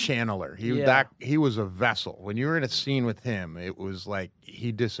a channeler. He was a vessel. When you were in a scene with him, it was like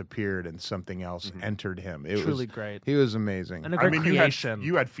he disappeared and something else entered him. It Truly was great. He was amazing. And a great creation.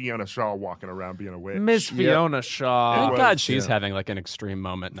 You had Fiona Shaw walking around being a witch. Miss Fiona Shaw. Thank was- God she's having an extreme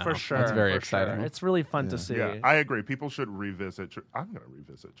moment now. For sure. That's very for exciting. Sure. It's really fun to see. Yeah, I agree. People should revisit. I'm going to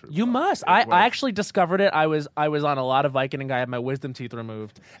revisit True You Blood. must. It I was- actually discovered it. I was on a lot of Vicodin. I had my wisdom teeth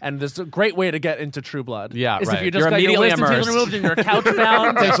removed, and there's a great way to get into True Blood. Yeah, is right. if you just You're got your immediately wisdom immersed. teeth removed and you're couch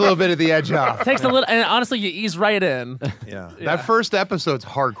bound. Takes a little bit of the edge off. Takes a little, and honestly, you ease right in. Yeah. That first episode's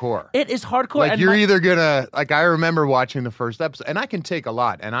hardcore. It is hardcore. and You're my- either gonna I remember watching the first episode, and I can take a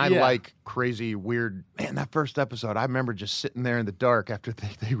lot, and I Yeah. like crazy, weird. Man, that first episode, I remember just sitting there in the dark after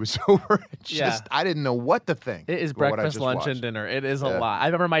they was over. I didn't know what to think. It is of what I breakfast, just lunch, watched. and dinner. It is a lot. I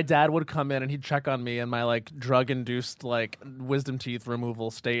remember my dad would come in and he'd check on me in my drug-induced wisdom teeth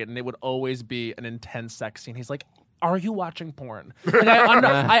removal state, and it would always be an intense sex scene. He's like, "Are you watching porn?"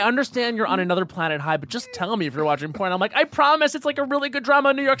 I understand you're on another planet high, but just tell me if you're watching porn. I'm like, I promise it's a really good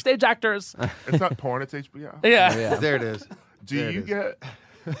drama. New York stage actors. It's not porn. It's HBO. Yeah. There it is. Do you get?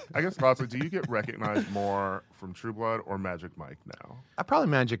 I guess lastly, do you get recognized more from True Blood or Magic Mike now? I probably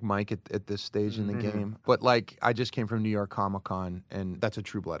Magic Mike at this stage in the game, but I just came from New York Comic Con, and that's a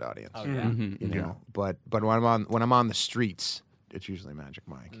True Blood audience. Oh, yeah. You know, but when I'm on the streets, it's usually Magic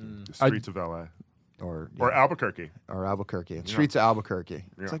Mike The streets of LA or or Albuquerque. Albuquerque. And streets of Albuquerque.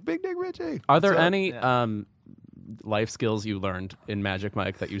 It's like Big Dick Richie. Are there What's up? any life skills you learned in Magic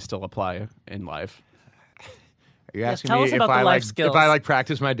Mike that you still apply in life? Are you asking tell me us if about the I life like skills. if I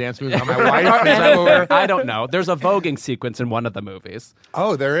practice my dance moves on my wife? Is that what we're- I don't know. There's a voguing sequence in one of the movies.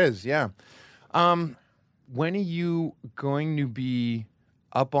 Oh, there is, yeah. When are you going to be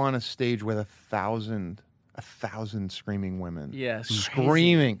up on a stage with 1,000 screaming women? Yeah,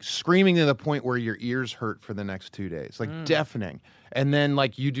 screaming to the point where your ears hurt for the next 2 days, deafening. And then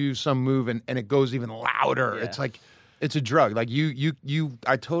you do some move and it goes even louder. Yeah. It's it's a drug.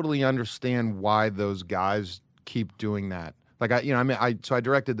 I totally understand why those guys keep doing that. So I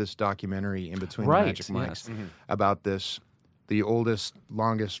directed this documentary in between the Right, Magic Mics yes. about the oldest,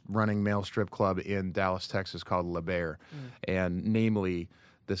 longest running male strip club in Dallas, Texas called Le Bear. And namely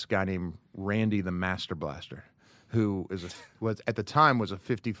this guy named Randy the Master Blaster, who was at the time was a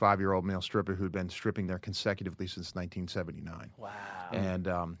 55-year-old male stripper who'd been stripping there consecutively since 1979. Wow.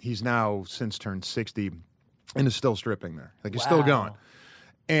 And he's now since turned 60 and is still stripping there. Like, he's still going.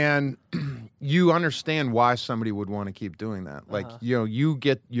 And you understand why somebody would want to keep doing that. Like,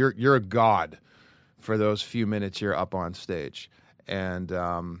 you're a god for those few minutes you're up on stage.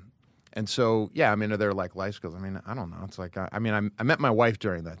 And so, yeah, I mean, are there like life skills? I mean, I don't know. It's like, I met my wife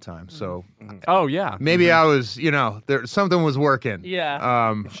during that time. So Oh, yeah. maybe I was, something was working.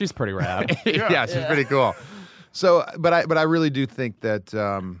 Yeah. She's pretty rad. Yeah, she's pretty cool. So, but I really do think that,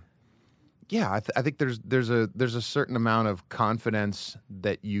 I think there's a certain amount of confidence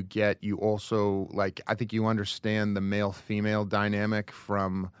that you get. You also, like, I think you understand the male-female dynamic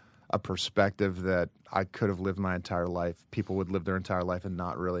from a perspective that I could have lived my entire life. People would live their entire life and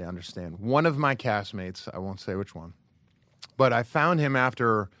not really understand. One of my castmates, I won't say which one, but I found him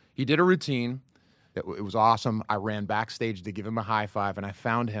after he did a routine. It was awesome. I ran backstage to give him a high five, and I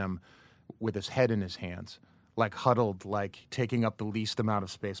found him with his head in his hands, like huddled, like taking up the least amount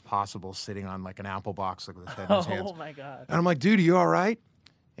of space possible, sitting on like an apple box, like with his head in his hands. Oh my God. And I'm like, dude, are you all right?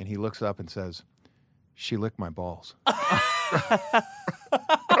 And he looks up and says, "She licked my balls."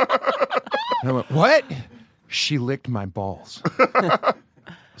 And I went, "What?" "She licked my balls." I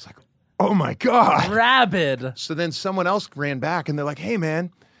was like, oh my God. Rabid. So then someone else ran back and they're like, "Hey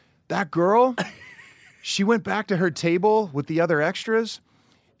man, that girl, she went back to her table with the other extras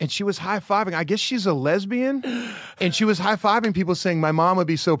and she was high-fiving. I guess she's a lesbian. And she was high-fiving people saying, 'My mom would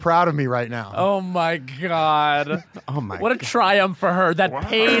be so proud of me right now.'" Oh my God. Oh, my What a triumph for her. That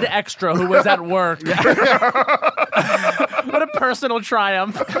paid extra who was at work. What a personal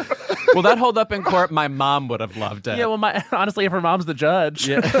triumph. Will that hold up in court? My mom would have loved it. Yeah, well, honestly, if her mom's the judge,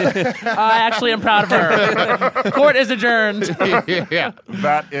 I actually am proud of her. Court is adjourned. Yeah.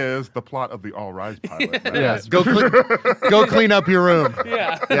 That is the plot of the All Rise pilot. Right? Yes. Go clean up your room.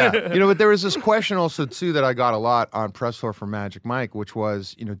 Yeah. Yeah. But there was this question also, too, that I got a lot on Press Tour for Magic Mike, which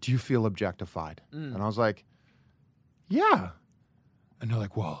was, do you feel objectified? And I was like, yeah. And they're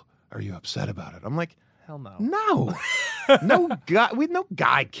like, well, are you upset about it? I'm like, Hell no. no. No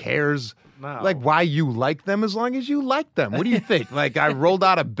guy cares. No. Like, why you like them as long as you like them. What do you think? Like, I rolled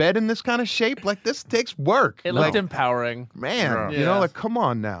out of bed in this kind of shape? Like, this takes work. It looked empowering. Man, Yeah. like, come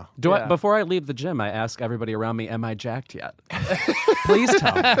on now. Before I leave the gym, I ask everybody around me, am I jacked yet? Please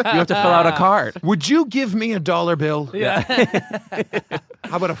tell me. You have to fill out a card. Would you give me $1 bill? Yeah.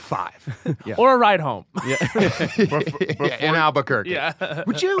 How about a 5? Yeah. Or a ride home. In Albuquerque. Yeah.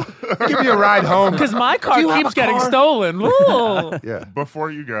 Would you give me a ride home? Because my car Do you have keeps a getting car? stolen. Ooh. Yeah. Before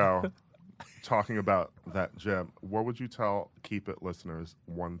you go, talking about that gym, what would you tell Keep It listeners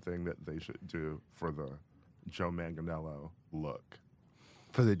one thing that they should do for the Joe Manganiello look?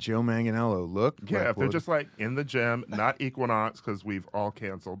 For the Joe Manganiello look? Yeah, if they're just like in the gym, not Equinox, because we've all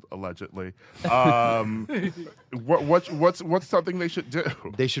canceled allegedly. What's something they should do?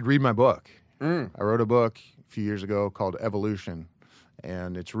 They should read my book. I wrote a book a few years ago called Evolution,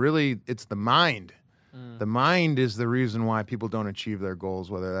 and it's the mind. The mind is the reason why people don't achieve their goals,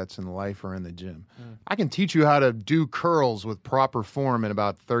 whether that's in life or in the gym. I can teach you how to do curls with proper form in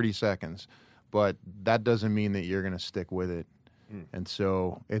about 30 seconds, but that doesn't mean that you're going to stick with it. And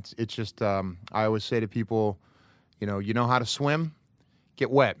so it's just, I always say to people, you know how to swim?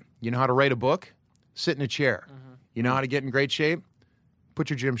 Get wet. You know how to write a book? Sit in a chair. You know how to get in great shape? Put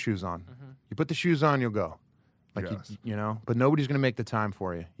your gym shoes on. You put the shoes on, you'll go. Like, Yes. but nobody's going to make the time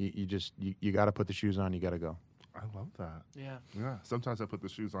for you. You got to put the shoes on. You got to go. I love that. Yeah. Yeah. Sometimes I put the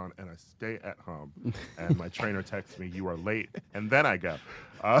shoes on and I stay at home, and my trainer texts me, "You are late," and then I go.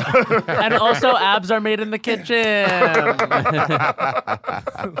 And also, abs are made in the kitchen.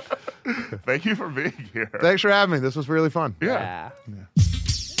 Thank you for being here. Thanks for having me. This was really fun. Yeah.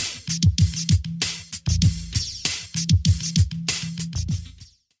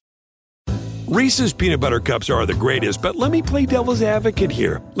 Reese's peanut butter cups are the greatest, but let me play devil's advocate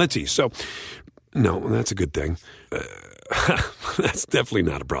here. Let's see. So, no, that's a good thing. That's definitely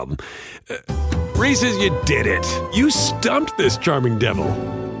not a problem. Reese's, you did it. You stumped this charming devil.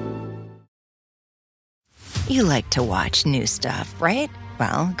 You like to watch new stuff, right?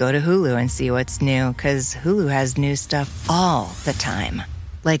 Well, go to Hulu and see what's new, because Hulu has new stuff all the time.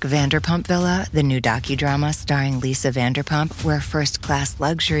 Like Vanderpump Villa, the new docudrama starring Lisa Vanderpump, where first-class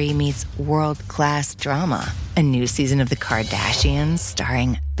luxury meets world-class drama. A new season of The Kardashians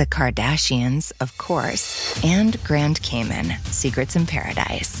starring The Kardashians, of course. And Grand Cayman, Secrets in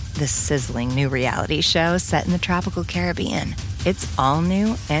Paradise, the sizzling new reality show set in the tropical Caribbean. It's all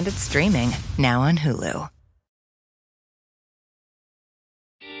new and it's streaming now on Hulu.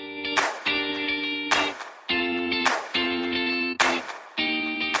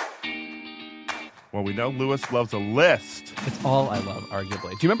 Well, we know Lewis loves a list. It's all I love,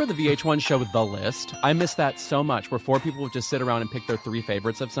 arguably. Do you remember the VH1 show The List? I miss that so much, where 4 people would just sit around and pick their 3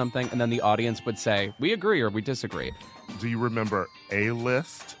 favorites of something, and then the audience would say, we agree or we disagree. Do you remember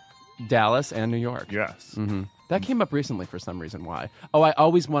A-List? Dallas and New York. Yes. Mm-hmm. That came up recently for some reason. Why? Oh, I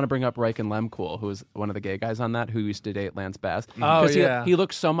always want to bring up Riken Lemcool, who was one of the gay guys on that, who used to date Lance Bass. Oh, yeah. He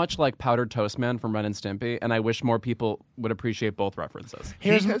looks so much like Powdered Toast Man from Ren and Stimpy, and I wish more people would appreciate both references. He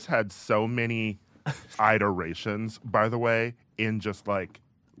has had so many iterations, by the way, in just like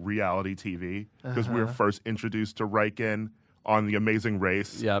reality TV, because we were first introduced to Riken on The Amazing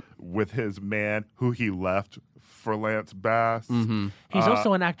Race with his man who he left for Lance Bass. Mm-hmm. He's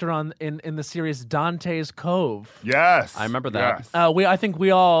also an actor in the series Dante's Cove. Yes. I remember that. Yes. I think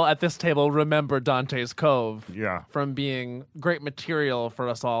we all at this table remember Dante's Cove. Yeah. From being great material for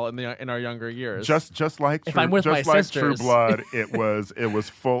us all in our younger years. Just like if I'm with my True sisters. Blood, it was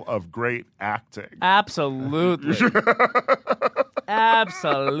full of great acting. Absolutely.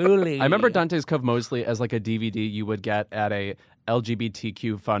 Absolutely. I remember Dante's Cove mostly as like a DVD you would get at a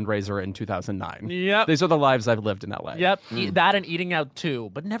LGBTQ fundraiser in 2009. Yep. These are the lives I've lived in LA. Yep. That and Eating Out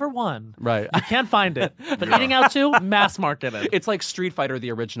 2, but never won. Right. You can't find it. But Eating Out 2, mass marketed. It's like Street Fighter,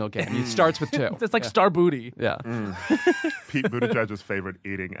 the original game. It starts with 2. It's like Star Booty. Yeah. Pete Buttigieg's favorite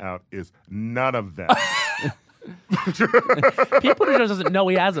eating out is none of them. Pete Buttigieg doesn't know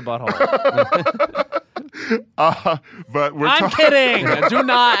he has a butthole. But we're I'm kidding. Do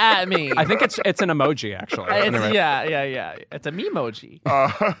not at me. I think it's an emoji, actually. Anyway. Yeah. It's a memoji.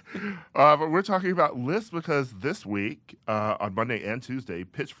 But we're talking about lists because this week, on Monday and Tuesday,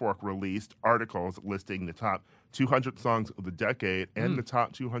 Pitchfork released articles listing the top 200 songs of the decade and the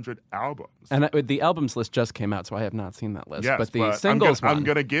top 200 albums. And the albums list just came out, so I have not seen that list. Yes, but the singles I'm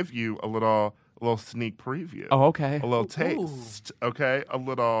going to give you a little sneak preview. Oh, okay. A little taste, okay? A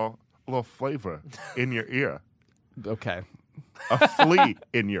little flavor in your ear. Okay. A flea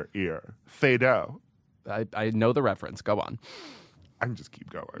in your ear. Fado. I know the reference. Go on. I can just keep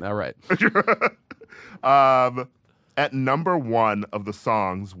going. All right. At number 1 of the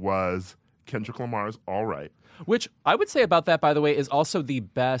songs was Kendrick Lamar's All Right. Which I would say about that, by the way, is also the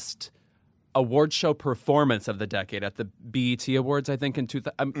best award show performance of the decade at the BET Awards, I think, in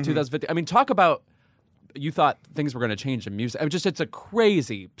 2015. I mean, talk about... You thought things were going to change in music. I mean, it's a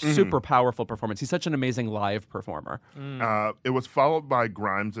crazy, super powerful performance. He's such an amazing live performer. It was followed by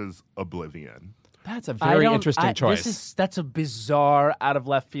Grimes' Oblivion. That's a very interesting choice. That's a bizarre, out of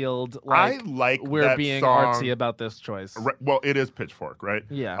left field. I like we're that being song. artsy about this choice. Well, it is Pitchfork, right?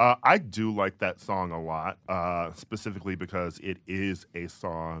 Yeah. I do like that song a lot, specifically because it is a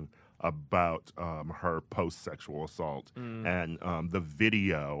song about her post-sexual assault, and the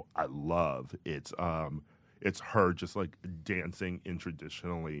video I love. It's her just like dancing in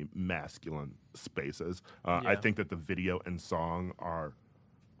traditionally masculine spaces. I think that the video and song are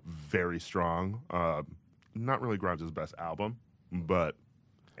very strong. Not really Grimes' best album, but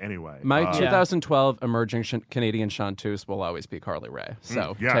anyway. My 2012 emerging Canadian chanteuse will always be Carly Rae.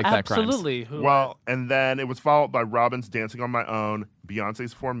 So take that, Grimes. Absolutely. Well, and then it was followed by Robyn's Dancing on My Own,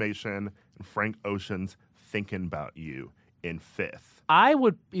 Beyonce's Formation, and Frank Ocean's Thinking About You in 5th. I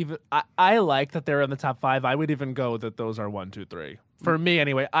would even. I like that they're in the top 5. I would even go that those are 1, 2, 3 for me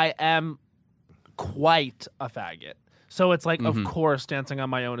anyway. I am quite a faggot. So it's like, of course, Dancing on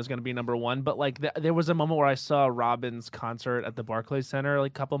My Own is going to be number 1. But like, there was a moment where I saw Robyn's concert at the Barclays Center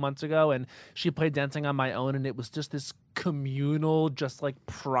like a couple months ago, and she played Dancing on My Own, and it was just this communal, just like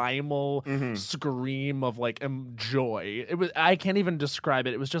primal scream of like joy. It was. I can't even describe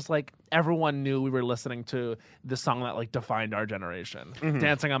it. It was just like everyone knew we were listening to the song that like defined our generation.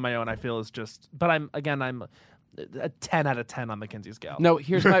 Dancing on My Own, I feel, is just. But I'm a 10 out of 10 on the Kinsey scale. No,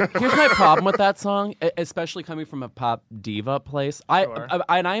 here's my problem with that song, especially coming from a pop diva place. Sure.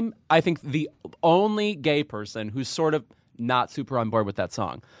 I think the only gay person who's sort of not super on board with that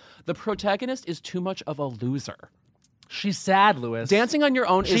song. The protagonist is too much of a loser. She's sad, Lewis. Dancing on Your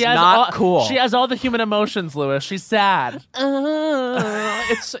Own is not cool. She has all the human emotions, Lewis. She's sad.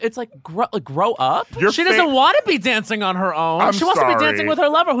 It's like grow up. She doesn't want to be dancing on her own. She wants to be dancing with her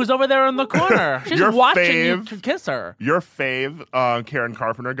lover who's over there in the corner. She's watching you kiss her. Your fave, Karen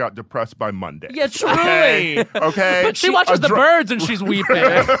Carpenter, got depressed by Monday. Yeah, truly. Okay. But she watches the birds and she's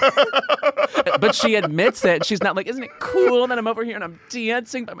weeping. But she admits it. She's not like, isn't it cool that I'm over here and I'm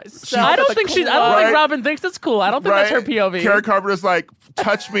dancing by myself? I don't think Robyn thinks it's cool. I don't think that's her POV. Karen Carpenter's like,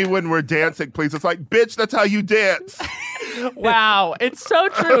 touch me when we're dancing, please. It's like, bitch, that's how you dance. Wow, it's so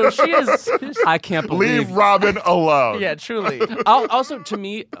true. She is. I can't believe. Leave Robyn alone. Yeah, truly. Also, to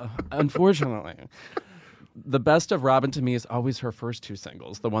me, unfortunately, the best of Robyn to me is always her first two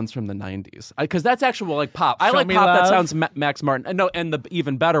singles, the ones from the 90s. Because that's actual like pop. I Show like Me pop that Love. sounds Max Martin. No, and the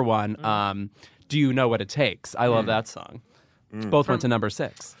even better one, Do You Know What It Takes? I love that song. Both went to number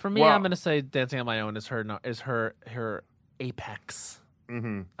 6. For me, Well- I'm going to say Dancing on My Own is her apex.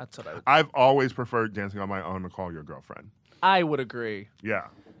 Mm-hmm. That's what I would. I've always preferred Dancing on My Own to Call Your Girlfriend. I would agree. Yeah.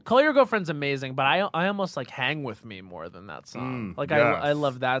 Call Your Girlfriend's amazing, but I almost like Hang With Me more than that song. Like yes. I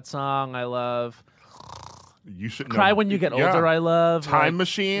love that song. I love You should Cry know. When You Get Yeah. Older. I love Time like,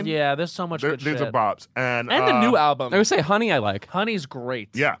 Machine. Yeah, there's so much good These shit. are bops. And The new album, I would say Honey I like. Honey's great.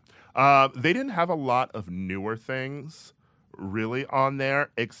 Yeah. They didn't have a lot of newer things really on there,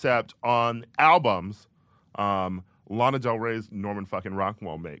 except on albums. Lana Del Rey's Norman fucking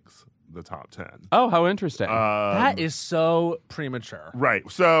Rockwell makes the top 10. Oh, how interesting. That is so premature. Right.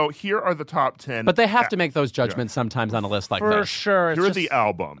 So here are the top 10. but they have to make those judgments sometimes on a list like For this. sure. It's Here are just, the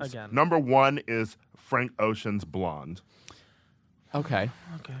albums. again. Number 1 is Frank Ocean's Blonde. Okay.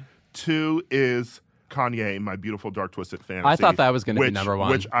 2 is Kanye, My Beautiful Dark Twisted Fantasy. I thought that was gonna be which- number 1.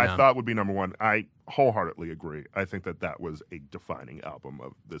 Which I Yeah. thought would be number 1. I wholeheartedly agree. I think that was a defining album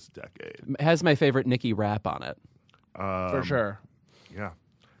of this decade. It has my favorite Nicki rap on it. for sure. Yeah.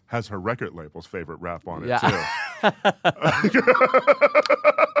 Has her record label's favorite rap on it, Yeah. too.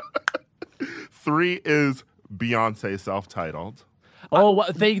 3 is Beyonce self-titled. Oh,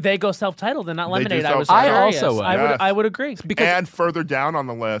 they go self-titled and not They do Lemonade. I was self-titled. I curious. also would. Yes. I would agree. Because And further down on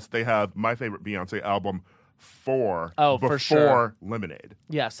the list, they have my favorite Beyonce album, 4, Oh, for before sure. Lemonade.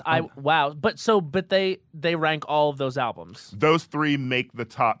 Yes, wow. But they rank all of those albums. Those 3 make the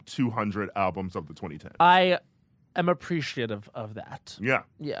top 200 albums of the 2010s. I am appreciative of that. Yeah.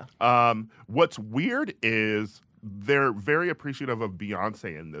 Yeah. What's weird is they're very appreciative of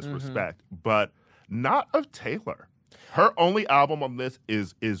Beyonce in this respect, but not of Taylor. Her only album on this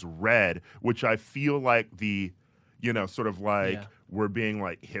is Red, which I feel like the, sort of like Yeah. we're being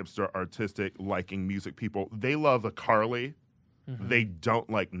like hipster, artistic, liking music people. They love a Carly. They don't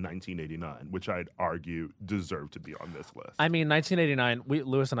like 1989, which I'd argue deserve to be on this list. I mean, 1989.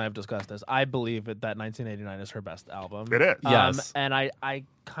 Lewis and I have discussed this. I believe that 1989 is her best album. It is. Yes. And I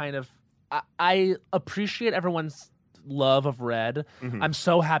kind of I appreciate everyone's love of Red. I'm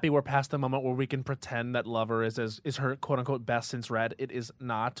so happy we're past the moment where we can pretend that Lover is her quote unquote best since Red. It is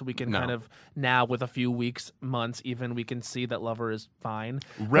not. We can kind of now with a few weeks, months even, we can see that Lover is fine.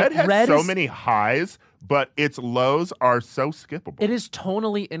 Red But has so is- many highs, but its lows are so skippable. It is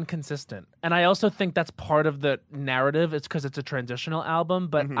tonally inconsistent. And I also think that's part of the narrative. It's because it's a transitional album.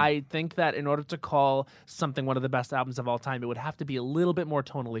 But I think that in order to call something one of the best albums of all time, it would have to be a little bit more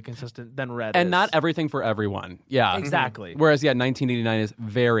tonally consistent than Red and is. not everything for everyone. Yeah. Exactly. Whereas, 1989 is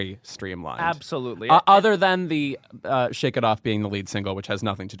very streamlined. Absolutely. Other than the Shake It Off being the lead single, which has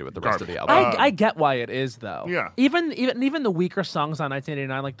nothing to do with the rest of the album. I get why it is though. Yeah. Even the weaker songs on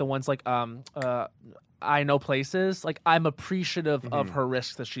 1989, like the ones like I Know Places, like I'm appreciative of her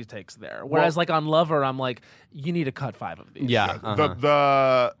risks that she takes there. Whereas like on Lover, I'm like, you need to cut 5 of these. Yeah.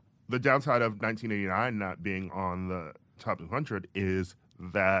 The downside of 1989 not being on the top 200 is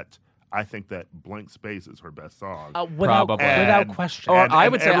that I think that Blank Space is her best song. Without Probably. question. Or I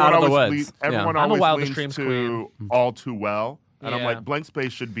would say everyone Out of the always Woods. Everyone I'm a always Wildest leans Dreams to All Too Well. And I'm Yeah. like, Blank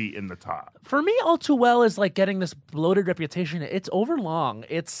Space should be in the top. For me, All Too Well is like getting this bloated reputation. It's overlong.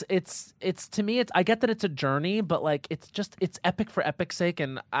 It's to me. I get that it's a journey, but like it's epic for epic's sake,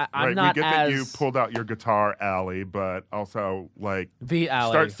 and I'm Right, not we get as that you pulled out your guitar, Allie, but also like the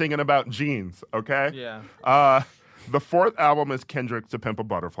alley. start singing about jeans, okay? Yeah. The 4th album is Kendrick's To Pimp a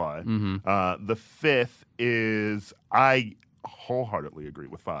Butterfly. Mm-hmm. The 5th is, I wholeheartedly agree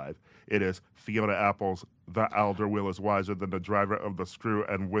with 5. It is Fiona Apple's The Elder Will is Wiser Than the Driver of the Screw,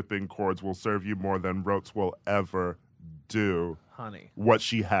 and Whipping Cords Will Serve You More Than Ropes Will Ever Do. Honey. What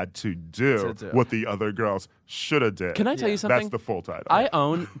she had to do, what the other girls should have did. Can I tell you something? That's the full title. I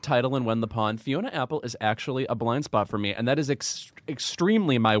own Tidal and When the Pawn. Fiona Apple is actually a blind spot for me, and that is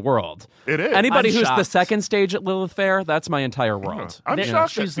extremely my world. It is. Anybody I'm who's the shocked. second stage at Lilith Fair, that's my entire world. I'm Yeah.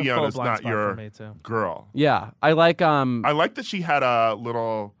 shocked that She's a full Fiona's blind not spot your for me, too. girl. Yeah. I like I like that she had a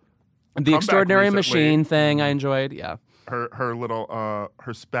little the comeback Extraordinary recently. Machine thing I enjoyed. Yeah. her little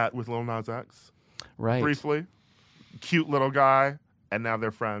her spat with Lil Nas X Right. briefly. Cute little guy, and now they're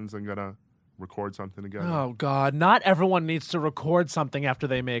friends and gonna record something together. Oh God! Not everyone needs to record something after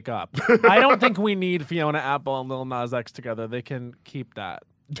they make up. I don't think we need Fiona Apple and Lil Nas X together. They can keep that.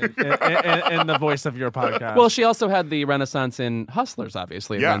 in the voice of your podcast. Well, she also had the renaissance in Hustlers,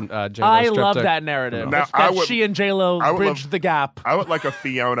 obviously. Yeah. When, J-Lo I stripped love her- that narrative. Now, that I would- she and J-Lo I would bridged love- the gap. I would like a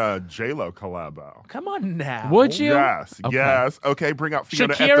Fiona J-Lo collabo. Come on now. Would you? Yes, Okay. yes. Okay, bring out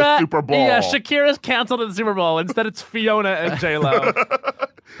Fiona Shakira, at the Super Bowl. Yeah, Shakira's canceled at the Super Bowl. Instead, it's Fiona and J-Lo.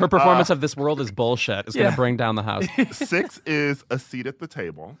 Her performance of This World is Bullshit is going Yeah. to bring down the house. 6 is A Seat at the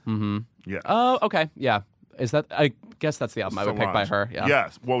Table. Mm-hmm. Yes. Oh, okay. Yeah. Is that? I guess that's the album I would pick by her. Yeah.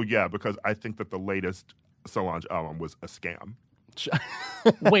 Yes. Well, yeah, because I think that the latest Solange album was a scam.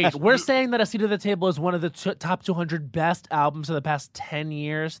 Wait, we're saying that A Seat at the Table is one of the top 200 best albums of the past 10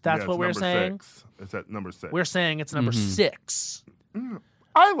 years? That's Yeah, what it's we're number saying? 6. It's at number 6. We're saying it's number 6.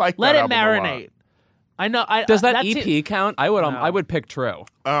 I like Let that it album a lot. marinate. I know. Does that that's EP it. count? I would pick True.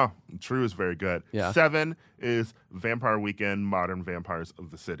 Oh, True is very good. Yeah. 7 is Vampire Weekend, Modern Vampires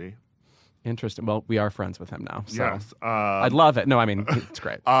of the City. Interesting. Well, we are friends with him now. So Yes. I'd love it. No, I mean, it's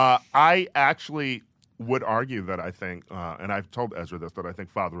great. I actually would argue that I think, and I've told Ezra this, that I think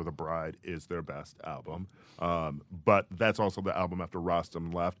Father of the Bride is their best album. But that's also the album after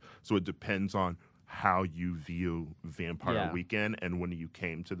Rostam left. So it depends on how you view Vampire Yeah. Weekend and when you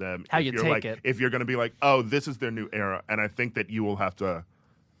came to them. How If you you're take like, it. If you're going to be like, oh, this is their new era. And I think that you will have to,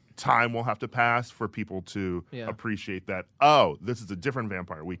 time will have to pass for people to Yeah. appreciate that, oh, this is a different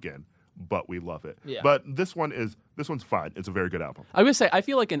Vampire Weekend, but we love it. Yeah. But this one's fine. It's a very good album. I would say, I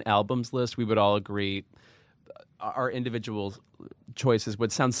feel like an albums list, we would all agree our individual choices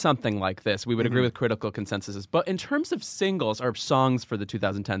would sound something like this. We would agree with critical consensuses. But in terms of singles or songs for the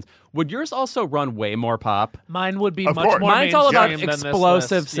 2010s, would yours also run way more pop? Mine would be Of much course. more Mine's all about mainstream than this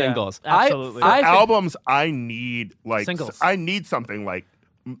explosive list. Yeah, singles. absolutely. I think- Albums, I need Singles. I need something like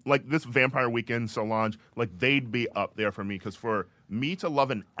this Vampire Weekend, Solange, like they'd be up there for me because for me to love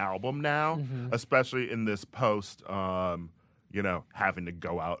an album now, especially in this post, having to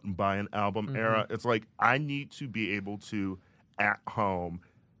go out and buy an album era, it's like I need to be able to at home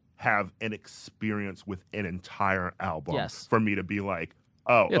have an experience with an entire album Yes. for me to be like,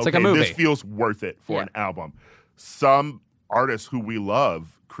 oh, Yeah, it's okay, like a movie. this feels worth it for Yeah. an album. Some artists who we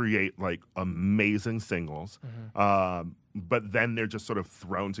love create like amazing singles, but then they're just sort of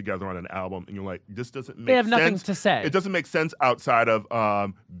thrown together on an album, and you're like, this doesn't make sense. They have nothing to say. It doesn't make sense outside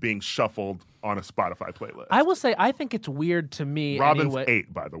of being shuffled on a Spotify playlist. I will say, I think it's weird to me. Robin's anyway.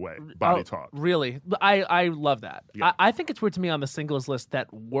 8, by the way. Body Oh, Talk. Really? I love that. Yeah. I think it's weird to me on the singles list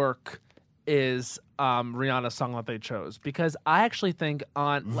that Work is Rihanna's song that they chose because I actually think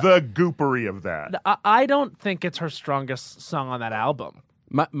The goopery of that. I don't think it's her strongest song on that album.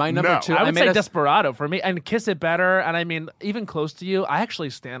 My number No. two, I would made say a- Desperado for me and Kiss It Better. And I mean, even Close to You, I actually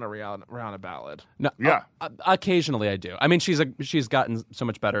stand a Rihanna ballad. No, Yeah. occasionally I do. I mean, she's gotten so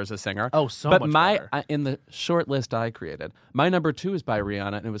much better as a singer. Oh, so but much my better. in the short list I created, my number 2 is by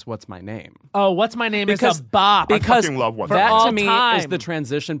Rihanna, and it was "What's My Name." Oh, What's My Name is a bop. Because fucking love What's that My Name. to me all is the time.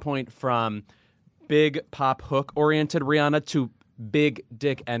 transition point from big pop hook oriented Rihanna to big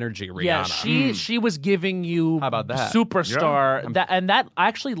dick energy Rihanna. Yeah, she was giving you How about that? superstar. That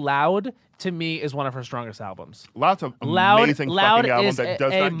actually Loud to me is one of her strongest albums. Lots of Loud- amazing Loud fucking albums is that a-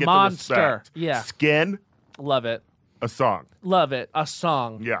 does a not get monster. the respect. Yeah. Skin, Love it. a song. Love it. A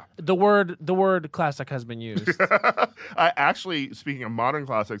song. Yeah. The word classic has been used. I actually, speaking of modern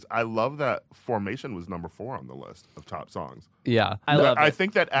classics, I love that Formation was number 4 on the list of top songs. Yeah. I love it. I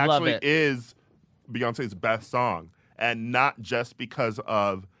think that Love actually it. is Beyonce's best song, and not just because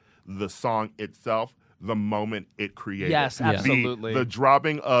of the song itself, the moment it created. Yes, Yeah. absolutely. The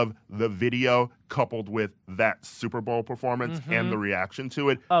dropping of the video coupled with that Super Bowl performance and the reaction to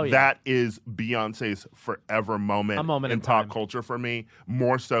it, Oh, yeah. that is Beyonce's forever moment, A moment in pop time. culture for me,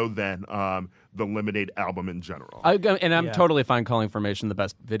 more so than the Lemonade album in general. And I'm Yeah. totally fine calling Formation the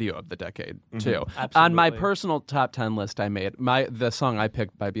best video of the decade too. Absolutely. On my personal top 10 list I made, the song I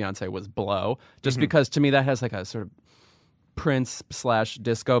picked by Beyonce was "Blow," just because to me that has like a sort of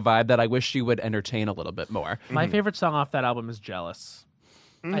Prince/disco vibe that I wish she would entertain a little bit more. My favorite song off that album is Jealous.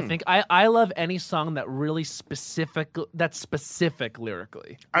 I think I love any song that really specific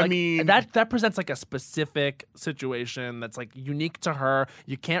lyrically. I Like, mean- that presents like a specific situation that's like unique to her.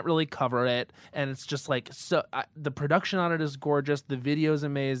 You can't really cover it, and it's just like so. The production on it is gorgeous. The video is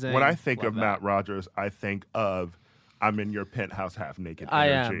amazing. When I think Love of that. Matt Rogers, I think of I'm in your penthouse half naked I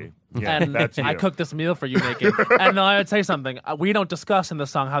energy. am. Yeah, and that's you. I cooked this meal for you naked. And I would say something. We don't discuss in the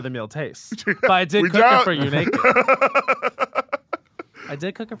song how the meal tastes, but I did We cook don't. it for you naked. I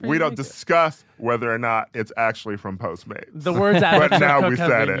did cook it for you We don't naked. discuss whether or not it's actually from Postmates. The words Adam now Cook we have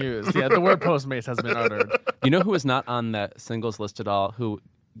said been it. used. Yeah, the word Postmates has been uttered. You know who is not on the singles list at all? Who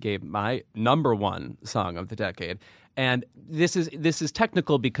gave my number one song of the decade. And this is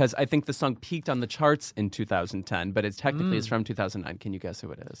technical because I think the song peaked on the charts in 2010, but it's technically it's from 2009. Can you guess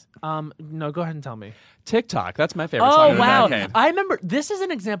who it is? No, go ahead and tell me. TikTok. That's my favorite song Oh, of the wow. decade. I remember this is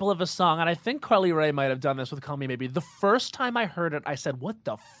an example of a song, and I think Carly Rae might have done this with Call Me Maybe. The first time I heard it, I said, what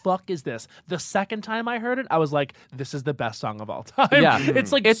the fuck is this? The second time I heard it, I was like, this is the best song of all time. Yeah.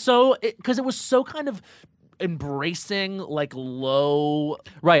 It's like because it was so kind of embracing like low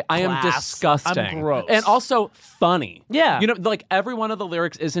Right, I am class. disgusting. I'm gross. And also funny. Yeah. You know, like every one of the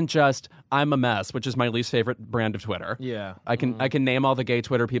lyrics isn't just I'm a mess, which is my least favorite brand of Twitter. Yeah. I can name all the gay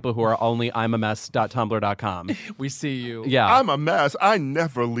Twitter people who are only imamess.tumblr.com. We see you. Yeah. I'm a mess. I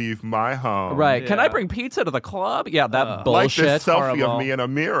never leave my home. Right. Can I Yeah. bring pizza to the club? Yeah, that Like bullshit. this selfie Horrible. of me in a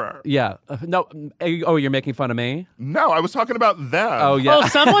mirror. Yeah. No. Oh, you're making fun of me? No, I was talking about them. Oh, yeah. Oh,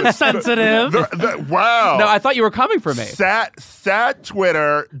 someone's sensitive. Wow. No, I thought you were coming for me. Sad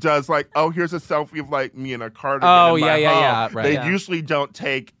Twitter does like, oh, here's a selfie of like me in a cardigan. Oh, in my yeah, home. yeah, right. They Yeah. usually don't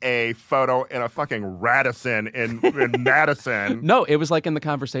take a photo in a fucking Radisson in Madison. No, it was like in the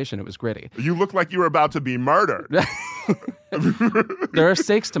conversation. It was gritty. You look like you were about to be murdered. There are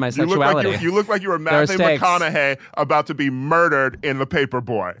stakes to my You look like sexuality. you look like you were There are Matthew stakes. McConaughey about to be murdered in The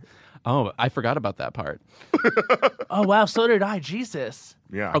Paperboy. Oh, I forgot about that part. Oh, wow. So did I. Jesus.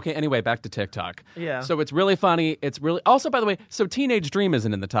 Yeah. Okay, anyway, back to TikTok. Yeah. So it's really funny. It's really also, by the way, so Teenage Dream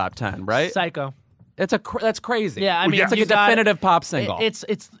isn't in the top 10, right? Psycho. That's crazy. Yeah, I mean, it's like you a got- definitive pop single. It's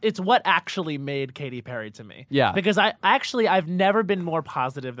what actually made Katy Perry to me. Yeah. Because I've never been more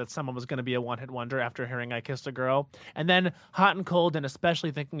positive that someone was going to be a one-hit wonder after hearing I Kissed a Girl. And then Hot and Cold, and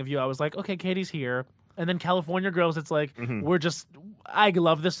especially Thinking of You, I was like, okay, Katy's here. And then California Girls, it's like, I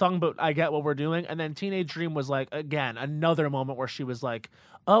love this song, but I get what we're doing. And then Teenage Dream was like, again, another moment where she was like,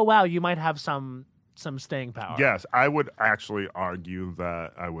 oh, wow, you might have some staying power. Yes, I would actually argue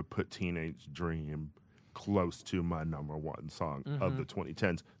that I would put Teenage Dream close to my number one song of the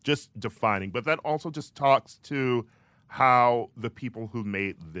 2010s, just defining. But that also just talks to how the people who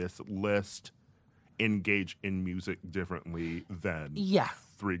made this list engage in music differently than Yeah.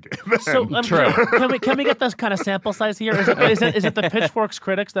 three gay men. So can we get this kind of sample size here? Is it the Pitchfork's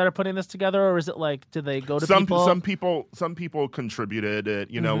critics that are putting this together, or is it like did they go to people? Some people contributed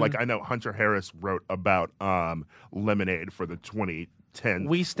it. You know, like I know Hunter Harris wrote about Lemonade for the 2010.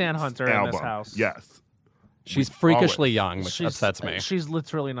 We stand Hunter album. in this house. Yes. She's freakishly always- young, which upsets me. She's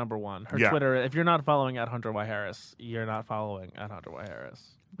literally number one. Her Yeah. Twitter. If you're not following at Hunter Y Harris, you're not following at Hunter Y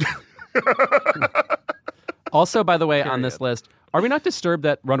Harris. Also, by the way, on Period. this list, are we not disturbed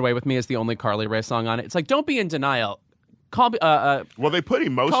that Runaway With Me is the only Carly Rae song on it? It's like, don't be in denial. Call me, Well, they put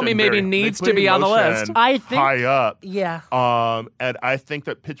emotion. Call Me Maybe they needs put to be on the emotion list. I think- high up. Yeah. And I think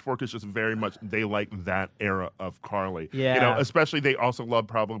that Pitchfork is just very much they like that era of Carly. Yeah. You know, especially they also love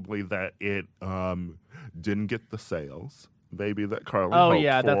probably that it didn't get the sales. Maybe that Carly Oh, hoped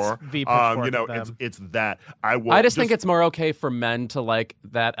yeah, for. that's the Pitchfork you know, of them. it's that I will. I just think it's more okay for men to like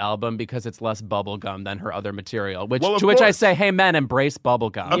that album because it's less bubblegum than her other material. Which Well, of to which I course. say, hey men, embrace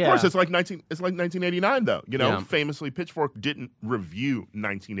bubblegum. Of Yeah. course, it's like 1989 though. You know, Yeah. famously Pitchfork didn't review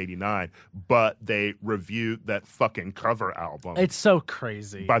 1989, but they reviewed that fucking cover album It's so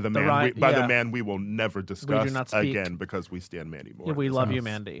crazy. by the yeah. man we will never discuss not speak. again because we stand Mandy Moore. Yeah, we in this love you, house.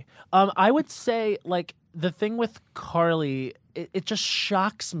 Mandy. I would say, like, the thing with Carly, it just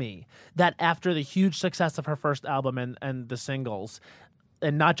shocks me that after the huge success of her first album and the singles,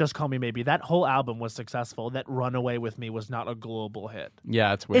 and not just Call Me Maybe, that whole album was successful, that Runaway With Me was not a global hit.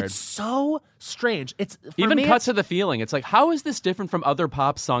 Yeah, it's weird. It's so strange. It's for Even me, Cut it's- to the Feeling. It's like, how is this different from other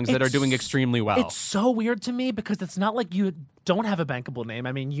pop songs that are It's- doing extremely well? It's so weird to me because it's not like you don't have a bankable name.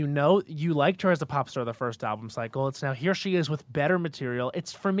 I mean, you know, you liked her as a pop star the first album cycle. It's now here she is with better material.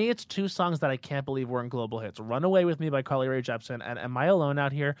 It's for me, it's two songs that I can't believe were in global hits: "Runaway With Me" by Carly Rae Jepsen and "Am I Alone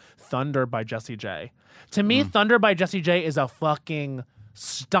Out Here?" Thunder by Jessie J. To me, Thunder by Jessie J is a fucking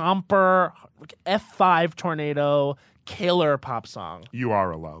stomper, F5 tornado killer pop song. You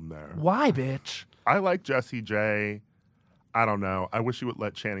are alone there. Why, bitch? I like Jessie J. I don't know. I wish you would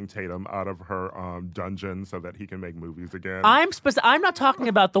let Channing Tatum out of her dungeon so that he can make movies again. I'm not talking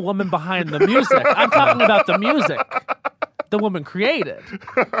about the woman behind the music. I'm talking about the music the woman created.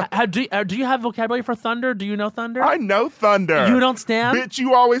 Do you have vocabulary for Thunder? Do you know Thunder? I know Thunder. You don't stand? Bitch,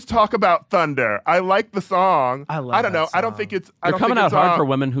 you always talk about Thunder. I like the song. I love I don't that know. I don't song. think it's. I You're don't coming think out it's, hard for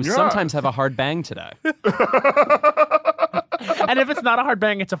women who yeah. sometimes have a hard bang today. And if it's not a hard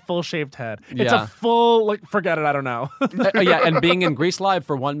bang, it's a full shaved head. It's Yeah. a full, like, forget it, I don't know. Yeah, and being in Grease Live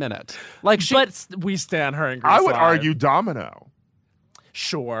for 1 minute. Like she, But we stand her in Grease I would Live. argue Domino.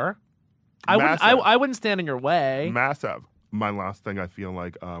 Sure. I wouldn't stand in your way. Massive. my last thing I feel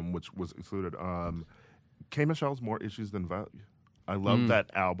like, which was included, K. Michelle's More Issues Than Vogue. I love that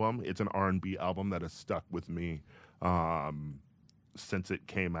album. It's an R&B album that has stuck with me since it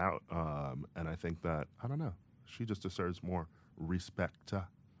came out. And I think that, I don't know, she just deserves more respect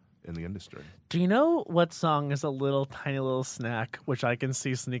in the industry. Do you know what song is a little tiny little snack, which I can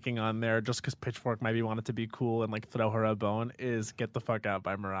see sneaking on there just because Pitchfork maybe wanted to be cool and like throw her a bone, is Get the Fuck Out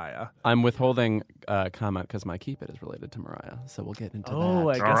by Mariah. I'm withholding comment because my Keep It is related to Mariah, so we'll get into that. Oh,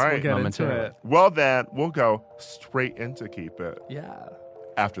 I guess All right. we'll get into Momentarily. it. Well, then, we'll go straight into Keep It. Yeah.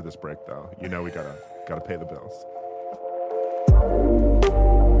 After this break, though. You know we gotta pay the bills.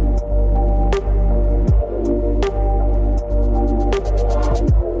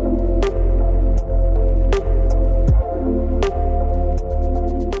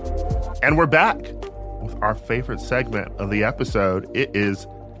 And we're back with our favorite segment of the episode. It is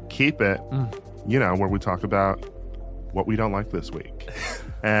Keep It, you know, where we talk about what we don't like this week.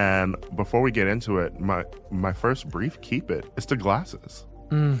 And before we get into it, my first brief Keep It is to glasses.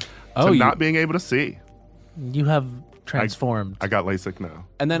 To not being able to see. You have transformed. I got LASIK now.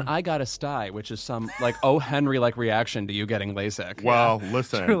 And then I got a sty, which is some like O. Henry like reaction to you getting LASIK. Well,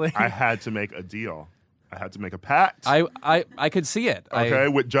 listen, truly. I had to make a deal. I had to make a pact. I could see it. Okay,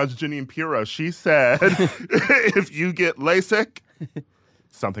 with Judge Jeanine Pirro. She said, if you get LASIK,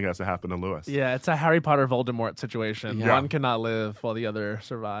 something has to happen to Lewis. Yeah, it's a Harry Potter Voldemort situation. Yeah. One cannot live while the other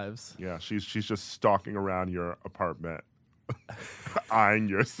survives. Yeah, she's just stalking around your apartment, eyeing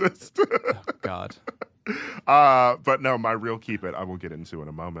your sister. God. But no, my real Keep It, I will get into in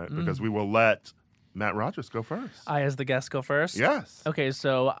a moment because we will let Matt Rogers go first. I, as the guest, go first? Yes. Okay,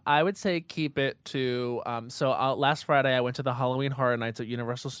 so I would say keep it to. Last Friday, I went to the Halloween Horror Nights at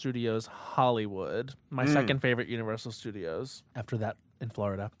Universal Studios Hollywood, my second favorite Universal Studios after that in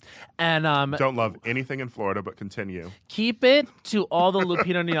Florida. And Don't love anything in Florida, but continue. keep it to all the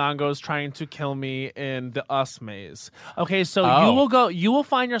Lupita Nyong'os trying to kill me in the Us maze. Okay, so you will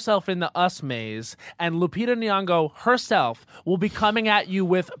find yourself in the Us maze, and Lupita Nyong'o herself will be coming at you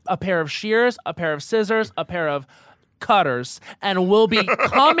with a pair of shears, a pair of scissors, a pair of cutters, and will be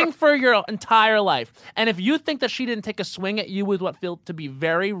coming for your entire life. And if you think that she didn't take a swing at you with what feel to be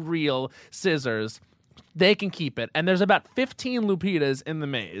very real scissors, they can keep it. And there's about 15 Lupitas in the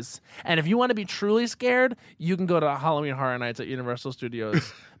maze. And if you want to be truly scared, you can go to Halloween Horror Nights at Universal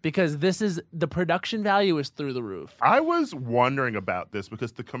Studios because the production value is through the roof. I was wondering about this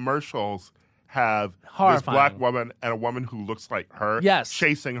because the commercials have this Horrifying. black woman and a woman who looks like her Yes.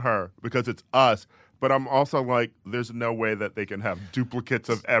 chasing her because it's Us. But I'm also like, there's no way that they can have duplicates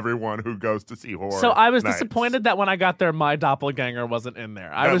of everyone who goes to see horror. So I was nights. disappointed that when I got there, my doppelganger wasn't in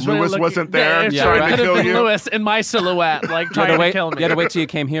there. I That was really Lewis looking- wasn't there Yeah, trying it to could have kill been you? Lewis in my silhouette, like You trying had to to wait. kill me. You had to wait till you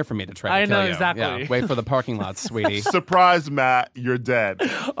came here for me to try I to kill know, you. exactly. Yeah, wait for the parking lot, sweetie. Surprise, Matt, you're dead.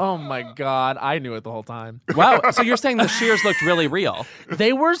 Oh my God, I knew it the whole time. Wow. So you're saying the shears looked really real?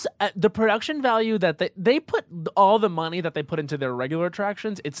 They were the production value that they put all the money that they put into their regular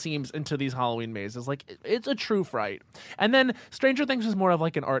attractions, it seems, into these Halloween mazes. Like it's a true fright. And then Stranger Things was more of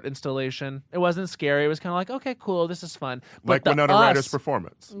like an art installation. It wasn't scary. It was kind of like, okay, cool, this is fun. Like the Winona Ryder's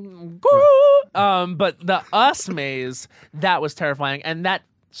performance. But the Us maze, that was terrifying, and that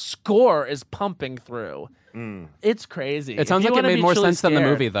score is pumping through. It's crazy. It sounds If you like it wanna made be more truly sense than the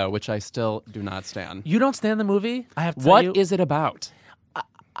scared- movie, though, which I still do not stand. You don't stand the movie? I have to tell What you, is it about?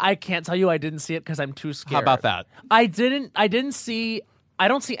 I can't tell you. I didn't see it because I'm too scared. How about that? I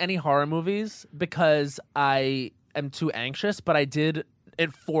don't see any horror movies because I am too anxious, but I did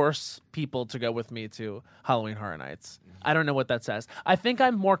force people to go with me to Halloween Horror Nights. I don't know what that says. I think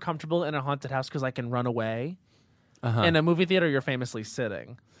I'm more comfortable in a haunted house because I can run away. In a movie theater, you're famously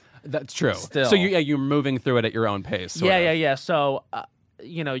sitting. That's true. Still. So you're moving through it at your own pace. sort of. Yeah. So,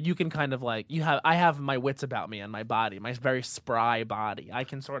 you can kind of like I have my wits about me and my body, my very spry body. I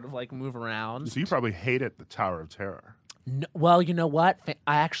can sort of like move around. So you probably hated the Tower of Terror. No, well, you know what?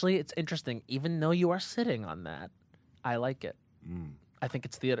 It's interesting. Even though you are sitting on that, I like it. I think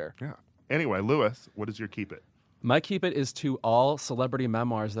it's theater. Yeah. Anyway, Lewis, what is your Keep It? My Keep It is to all celebrity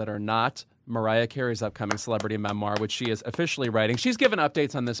memoirs that are not Mariah Carey's upcoming celebrity memoir, which she is officially writing. She's given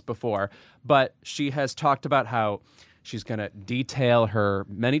updates on this before, but she has talked about how she's going to detail her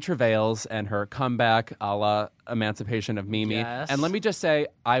many travails and her comeback a la Emancipation of Mimi. Yes. And let me just say,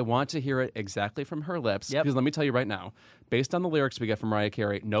 I want to hear it exactly from her lips. Yep. Because let me tell you right now, based on the lyrics we get from Mariah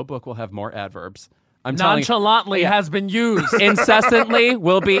Carey, no book will have more adverbs. I'm telling you, Nonchalantly has been used. incessantly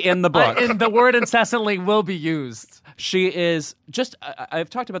will be in the book. And the word incessantly will be used. She is just, I've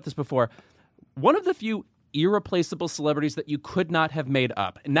talked about this before, one of the few irreplaceable celebrities that you could not have made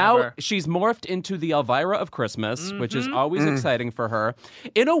up. Now Never. she's morphed into the Elvira of Christmas, which is always exciting for her.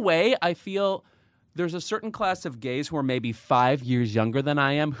 In a way, I feel there's a certain class of gays who are maybe 5 years younger than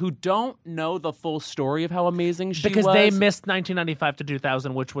I am who don't know the full story of how amazing she because was. they missed 1995 to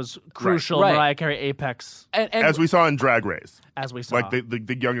 2000, which was crucial. Right. Mariah Carey apex, And As we saw in Drag Race. as we saw. Like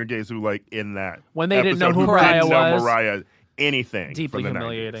the younger gays who like in that When they didn't know episode who who Mariah didn't know was. Mariah anything deeply from the 90s.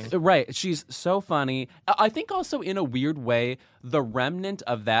 humiliating. Right. She's so funny. I think also in a weird way, the remnant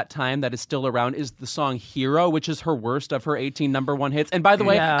of that time that is still around is the song Hero, which is her worst of her 18 number one hits. And by the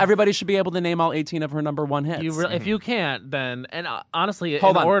way, Yeah. everybody should be able to name all 18 of her number one hits. If you can't, then honestly,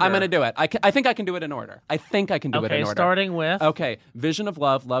 Hold in on. order, I'm going to do it. I think I can do it in order. I think I can do it in Okay, order. starting with Okay. Vision of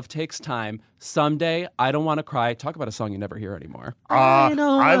Love, Love Takes Time. Someday, I Don't Want to Cry. Talk about a song you never hear anymore.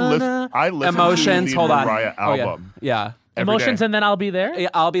 I listen Emotions. to the Hold on. Mariah Oh, yeah. album. Yeah. every Emotions, day. and then I'll be there. Yeah,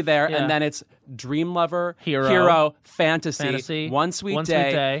 I'll be there. Yeah. And then it's Dream Lover, Hero, Fantasy, One Sweet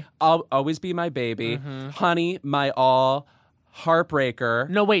Day, I'll Always Be My Baby, Honey, My All, Heartbreaker.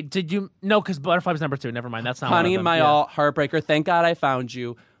 No, wait. Did you? No, because Butterfly was number 2. Never mind. That's not Honey, one of them. My Yeah. All, Heartbreaker, Thank God I Found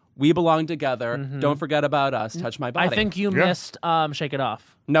You, We Belong Together, Don't Forget About Us, Touch My Body. I think you Yeah. missed Shake It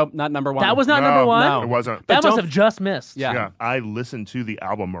Off. Nope, not number one. That was not No, number 1? no. It wasn't. That But must don't- have just missed. Yeah. Yeah, I listened to the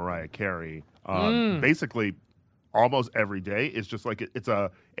album Mariah Carey basically almost every day. It's just like it's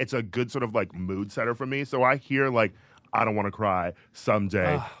a good sort of like mood setter for me. So I hear like I Don't Want to Cry,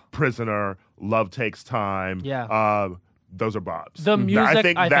 Someday, Prisoner, Love Takes Time. Yeah. Those are bobs. The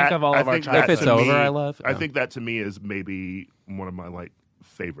music, I think of all of our think childhood. that If It's to Over, me- I love. I Yeah. think that to me is maybe one of my like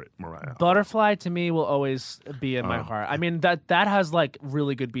favorite Mariah. Butterfly to me will always be in my heart. I mean that has like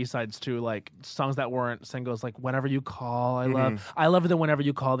really good B-sides too, like songs that weren't singles, like Whenever You Call. I love the Whenever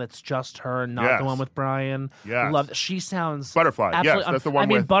You Call that's just her, not Yes. the one with Brian. Yes. Love she sounds Butterfly, yes, absolutely- that's the one I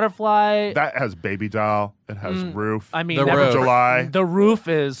mean with- Butterfly. That has Baby Doll. It has Roof. I mean The Never Roof. July. The Roof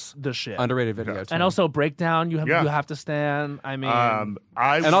is the shit. Underrated video. too. And also Breakdown. You Yeah. have to stand. I mean,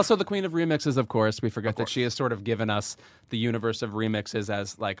 And also the queen of remixes, of course. We forget that she has sort of given us the universe of remixes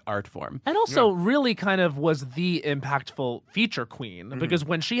as like art form. and also really kind of was the impactful feature queen because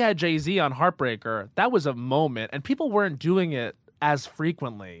when she had Jay-Z on Heartbreaker, that was a moment and people weren't doing it as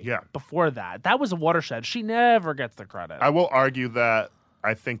frequently before that. That was a watershed. She never gets the credit. I will argue that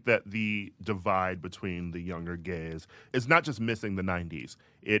I think that the divide between the younger gays is not just missing the 90s.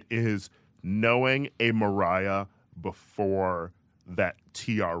 It is knowing a Mariah before that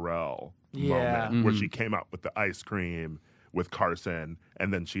TRL moment where she came out with the ice cream with Carson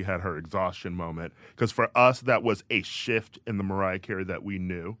and then she had her exhaustion moment. Because for us, that was a shift in the Mariah Carey that we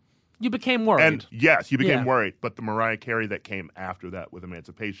knew. You became worried. And yes, you became Yeah. worried, but the Mariah Carey that came after that with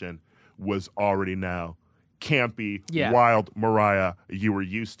Emancipation was already now campy, wild Mariah. You were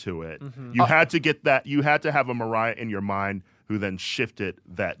used to it. You had to get that. You had to have a Mariah in your mind who then shifted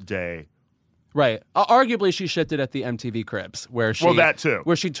that day. Right. Arguably, she shifted at the MTV Cribs, where she That too.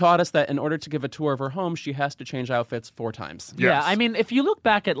 where she taught us that in order to give a tour of her home, she has to change outfits 4 times. Yeah, Yes. I mean, if you look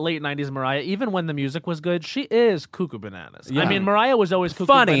back at late 90s Mariah, even when the music was good, she is cuckoo bananas. Yeah. I mean, Mariah was always cuckoo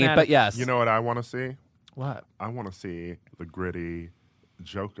Funny, bananas. but yes. You know what I want to see? What? I want to see the gritty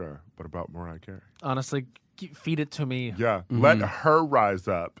Joker, but about Mariah Carey. Honestly, feed it to me. Yeah, let her rise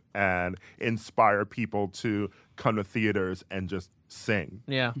up and inspire people to come to theaters and just sing.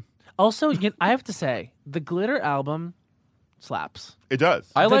 Yeah. Also, I have to say, the Glitter album slaps. It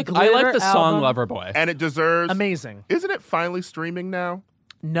does. I like Glitter the song album- Loverboy. And it deserves. Amazing. Isn't it finally streaming now?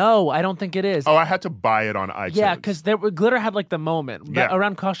 No, I don't think it is. Oh, I had to buy it on iTunes. Yeah, because Glitter had like the moment Yeah.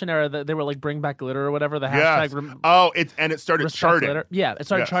 around Caution era. They were like bring back glitter or whatever the Yes. hashtag. It started Respect charting. Glitter. Yeah, it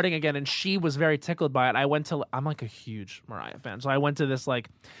started Yes. charting again, and she was very tickled by it. I'm like a huge Mariah fan, so I went to this like.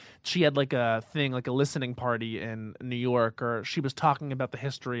 She had like a thing, like a listening party in New York, or she was talking about the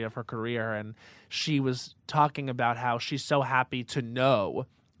history of her career, and she was talking about how she's so happy to know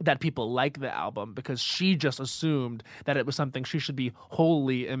that people like the album because she just assumed that it was something she should be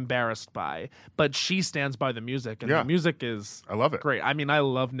wholly embarrassed by. But she stands by the music, and Yeah. the music is I love it. great. I mean, I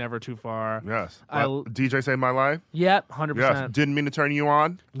love Never Too Far. Yes. I- DJ Saved My Life. Yep, 100%. Yes. Didn't mean to turn you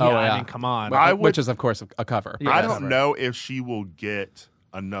on. Yeah, I mean, come on. Which is, of course, a cover. Yeah. I don't know if she will get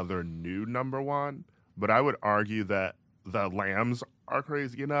another new number one, but I would argue that the Lambs are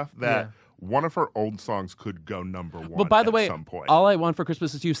crazy enough that one of her old songs could go number one. But by the at way, some point. All I Want for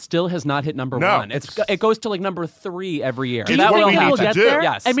Christmas Is You still has not hit number No, one. It goes to like number 3 every year. It's That what will we need happen. to get do. there?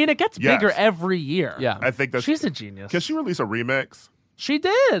 Yes. I mean, it gets Yes. bigger every year. Yeah. I think that's She's a genius. Can she release a remix? She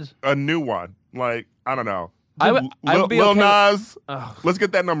did. A new one? Like, I don't know. I would be Lil okay Nas. Let's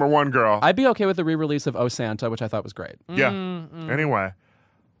get that number one, girl. I'd be okay with the re-release of Oh Santa, which I thought was great. Yeah. Anyway,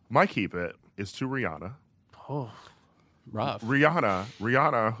 my keep it is to Rihanna. Rough.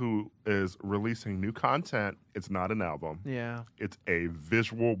 Rihanna, who is releasing new content. It's not an album. Yeah. It's a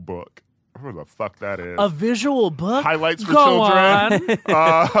visual book. Who the fuck that is? A visual book? Highlights for Go children.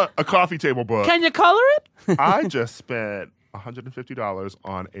 on. A coffee table book. Can you color it? I just spent $150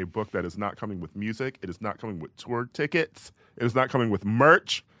 on a book that is not coming with music. It is not coming with tour tickets. It is not coming with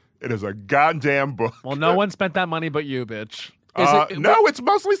merch. It is a goddamn book. Well, no one spent that money but you, bitch. No, it's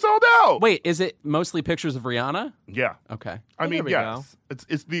mostly sold out. Wait, is it mostly pictures of Rihanna? Yeah. Okay. I mean, there we yes.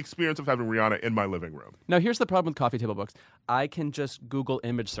 It's the experience of having Rihanna in my living room. Now, here's the problem with coffee table books. I can just Google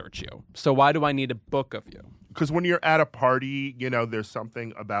image search you. So why do I need a book of you? Because when you're at a party, there's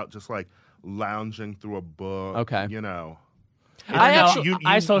something about just like lounging through a book. Okay.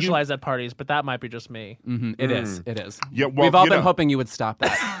 I socialize at parties, but that might be just me. Mm-hmm. It is. It is. Yeah, well, We've all been hoping you would stop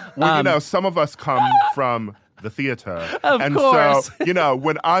that. Well, some of us come from the theater. Of course. So,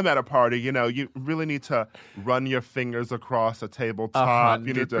 when I'm at a party, you really need to run your fingers across a tabletop.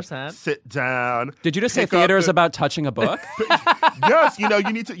 You need to 100%. sit down. Did you just say pick up theater is about touching a book? Yes,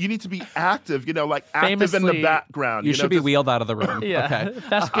 you need to be active, like active in the Famously, background. You should be wheeled out of the room. Yeah. Okay.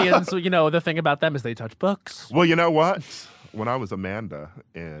 Thespians, the thing about them is they touch books. Well, you know what? When I was Amanda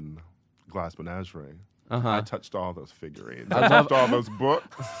in Glass Menagerie, I touched all those figurines. I touched all those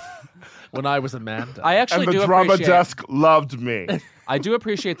books. When I was Amanda. I actually And the do drama appreciate. desk loved me. I do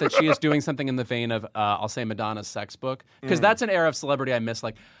appreciate that she is doing something in the vein of, I'll say, Madonna's sex book, because that's an era of celebrity I miss.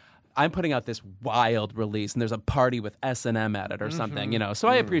 Like, I'm putting out this wild release, and there's a party with S&M at it or something, So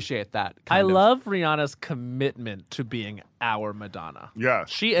I appreciate that. I love Rihanna's commitment to being our Madonna. Yes.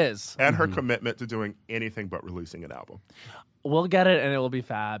 She is. And her commitment to doing anything but releasing an album. We'll get it, and it will be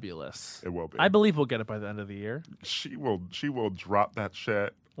fabulous. It will be. I believe we'll get it by the end of the year. She will drop that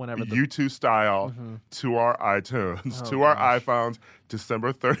shit Whenever U2 style to our iTunes, to our iPhones,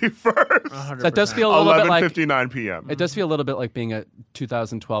 December 31st. That does feel a little bit like 11:59 p.m. It does feel a little bit like being a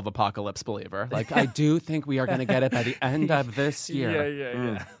 2012 apocalypse believer. Like, I do think we are going to get it by the end of this year.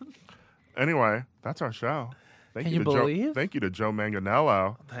 Yeah. Anyway, that's our show. Thank Can you you to believe? Thank you to Joe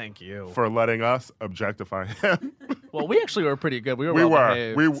Manganiello Thank you. for letting us objectify him. Well, we actually were pretty good. We were we well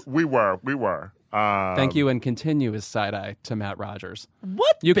were. behaved. We were. Thank you, and continue his side eye to Matt Rogers.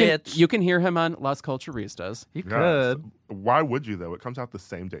 What, You bitch? can hear him on Las Culturistas. You Yes. could. Why would you though? It comes out the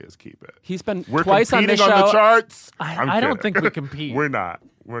same day as Keep It. He's been We're twice on competing this show. the charts. I don't think we compete. We're not.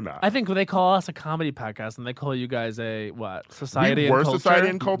 I think they call us a comedy podcast, and they call you guys a what? Society we and were culture. Society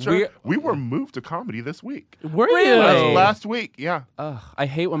and Culture. We were moved to comedy this week. Were you? Really? Last week, yeah. Ugh, I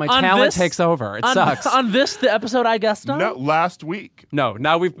hate when my On talent this- takes over. It on, sucks. On the episode I guessed on. No, last week. No,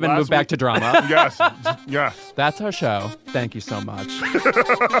 now we've been Last moved back week. to drama. Yes, yes. That's our show. Thank you so much.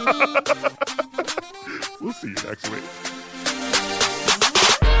 We'll see you next week.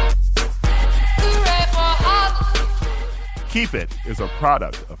 Keep It is a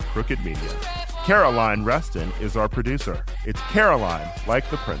product of Crooked Media. Caroline Reston is our producer. It's Caroline, like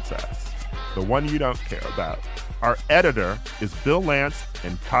the princess, the one you don't care about. Our editor is Bill Lance,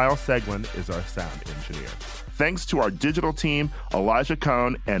 and Kyle Seglin is our sound engineer. Thanks to our digital team, Elijah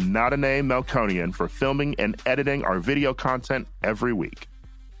Cohn and Nadine Melkonian, for filming and editing our video content every week.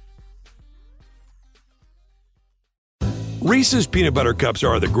 Reese's peanut butter cups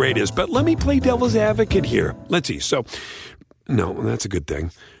are the greatest, but let me play devil's advocate here. Let's see. So, no, that's a good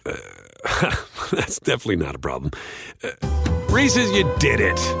thing. That's definitely not a problem. Reese's, you did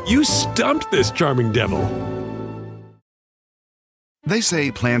it. You stumped this charming devil. They say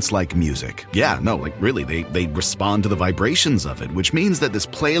plants like music. Yeah, no, like really, they respond to the vibrations of it, which means that this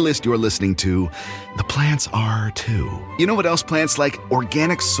playlist you're listening to, the plants are too. You know what else plants like?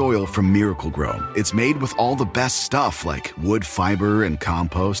 Organic soil from Miracle-Gro. It's made with all the best stuff like wood fiber and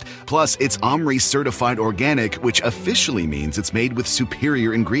compost. Plus, it's OMRI certified organic, which officially means it's made with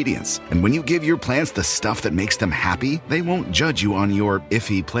superior ingredients. And when you give your plants the stuff that makes them happy, they won't judge you on your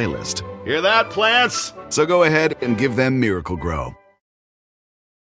iffy playlist. Hear that, plants? So go ahead and give them Miracle-Gro.